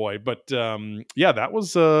 Oh boy. But that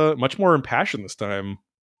was much more impassioned this time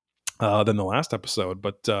than the last episode.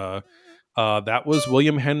 But that was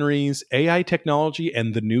William Henry's AI technology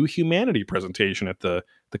and the new humanity presentation at the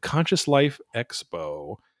Conscious Life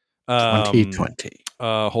Expo. 2020.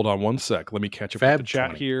 Hold on one sec. Let me catch up with the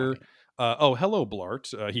chat here. Hello,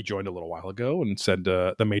 Blart. He joined a little while ago and said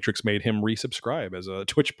the Matrix made him resubscribe as a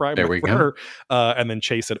Twitch Prime member. There we go. And then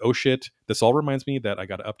Chase said, "Oh shit, this all reminds me that I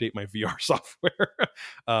got to update my VR software."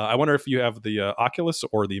 I wonder if you have the Oculus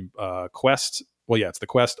or the Quest. Well, yeah, it's the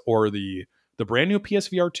Quest or the brand new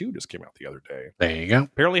PSVR 2 just came out the other day. There you go.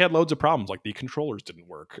 Apparently had loads of problems, like the controllers didn't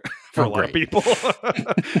work for a lot of people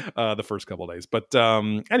the first couple of days. But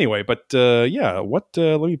anyway, let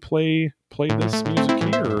me play this music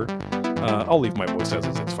here. I'll leave my voice as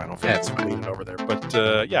it's Final Fantasy. That's fine. Over there. But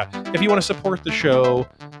if you want to support the show,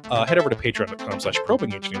 head over to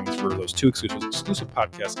patreon.com/probingancientaliens for those 2 exclusive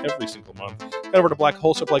podcasts every single month. Head over to Black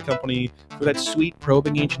Hole Supply Company for that sweet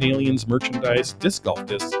Probing Ancient Aliens merchandise, disc golf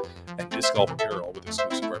discs, and disc golf apparel with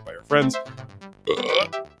exclusive art by our friends.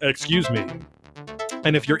 Excuse me.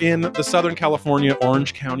 And if you're in the Southern California,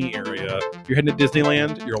 Orange County area, you're heading to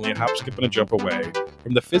Disneyland, you're only a hop, skip, and a jump away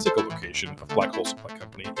from the physical location of Black Hole Supply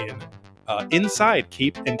Company inside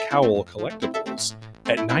Cape and Cowl Collectibles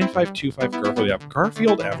at 9525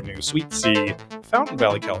 Garfield Avenue, Suite C, Fountain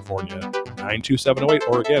Valley, California, 92708.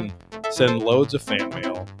 Or again, send loads of fan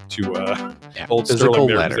mail to Old Sterling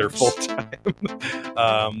there because they're full time.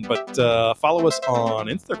 But follow us on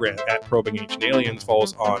Instagram at Probing Ancient Aliens. Follow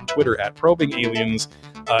us on Twitter at Probing Aliens,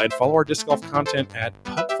 and follow our disc golf content at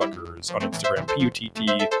Puttfuckers on Instagram,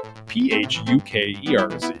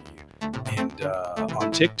 PUTTPHUKERZ, and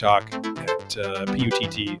on TikTok at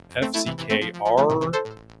PUTTFCKRS.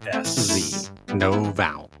 No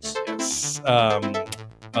vowels. Yes.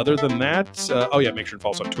 Other than that, make sure to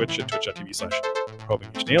follow us on Twitch at twitch.tv/Probing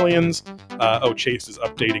Ancient Aliens. Chase is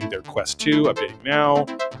updating their Quest 2, updating now.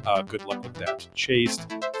 Good luck with that, Chase.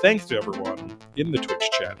 Thanks to everyone in the Twitch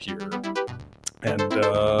chat here. And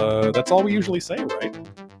that's all we usually say, right?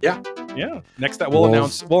 Yeah. Next, that we'll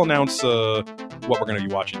announce what we're going to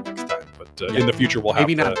be watching next time. But in the future, we'll have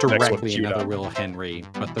maybe not directly another Will Henry,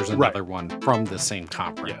 but there's another one from the same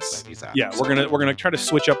conference that he's at. Yeah, so we're gonna try to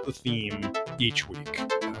switch up the theme each week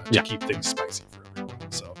to keep things spicy for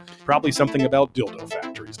everyone. So probably something about dildo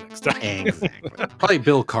factories next time. Exactly. Probably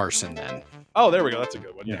Bill Carson then. Oh, there we go. That's a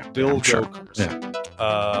good one. Yeah, Bill Carson.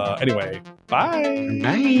 Yeah. Anyway, bye.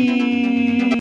 Bye.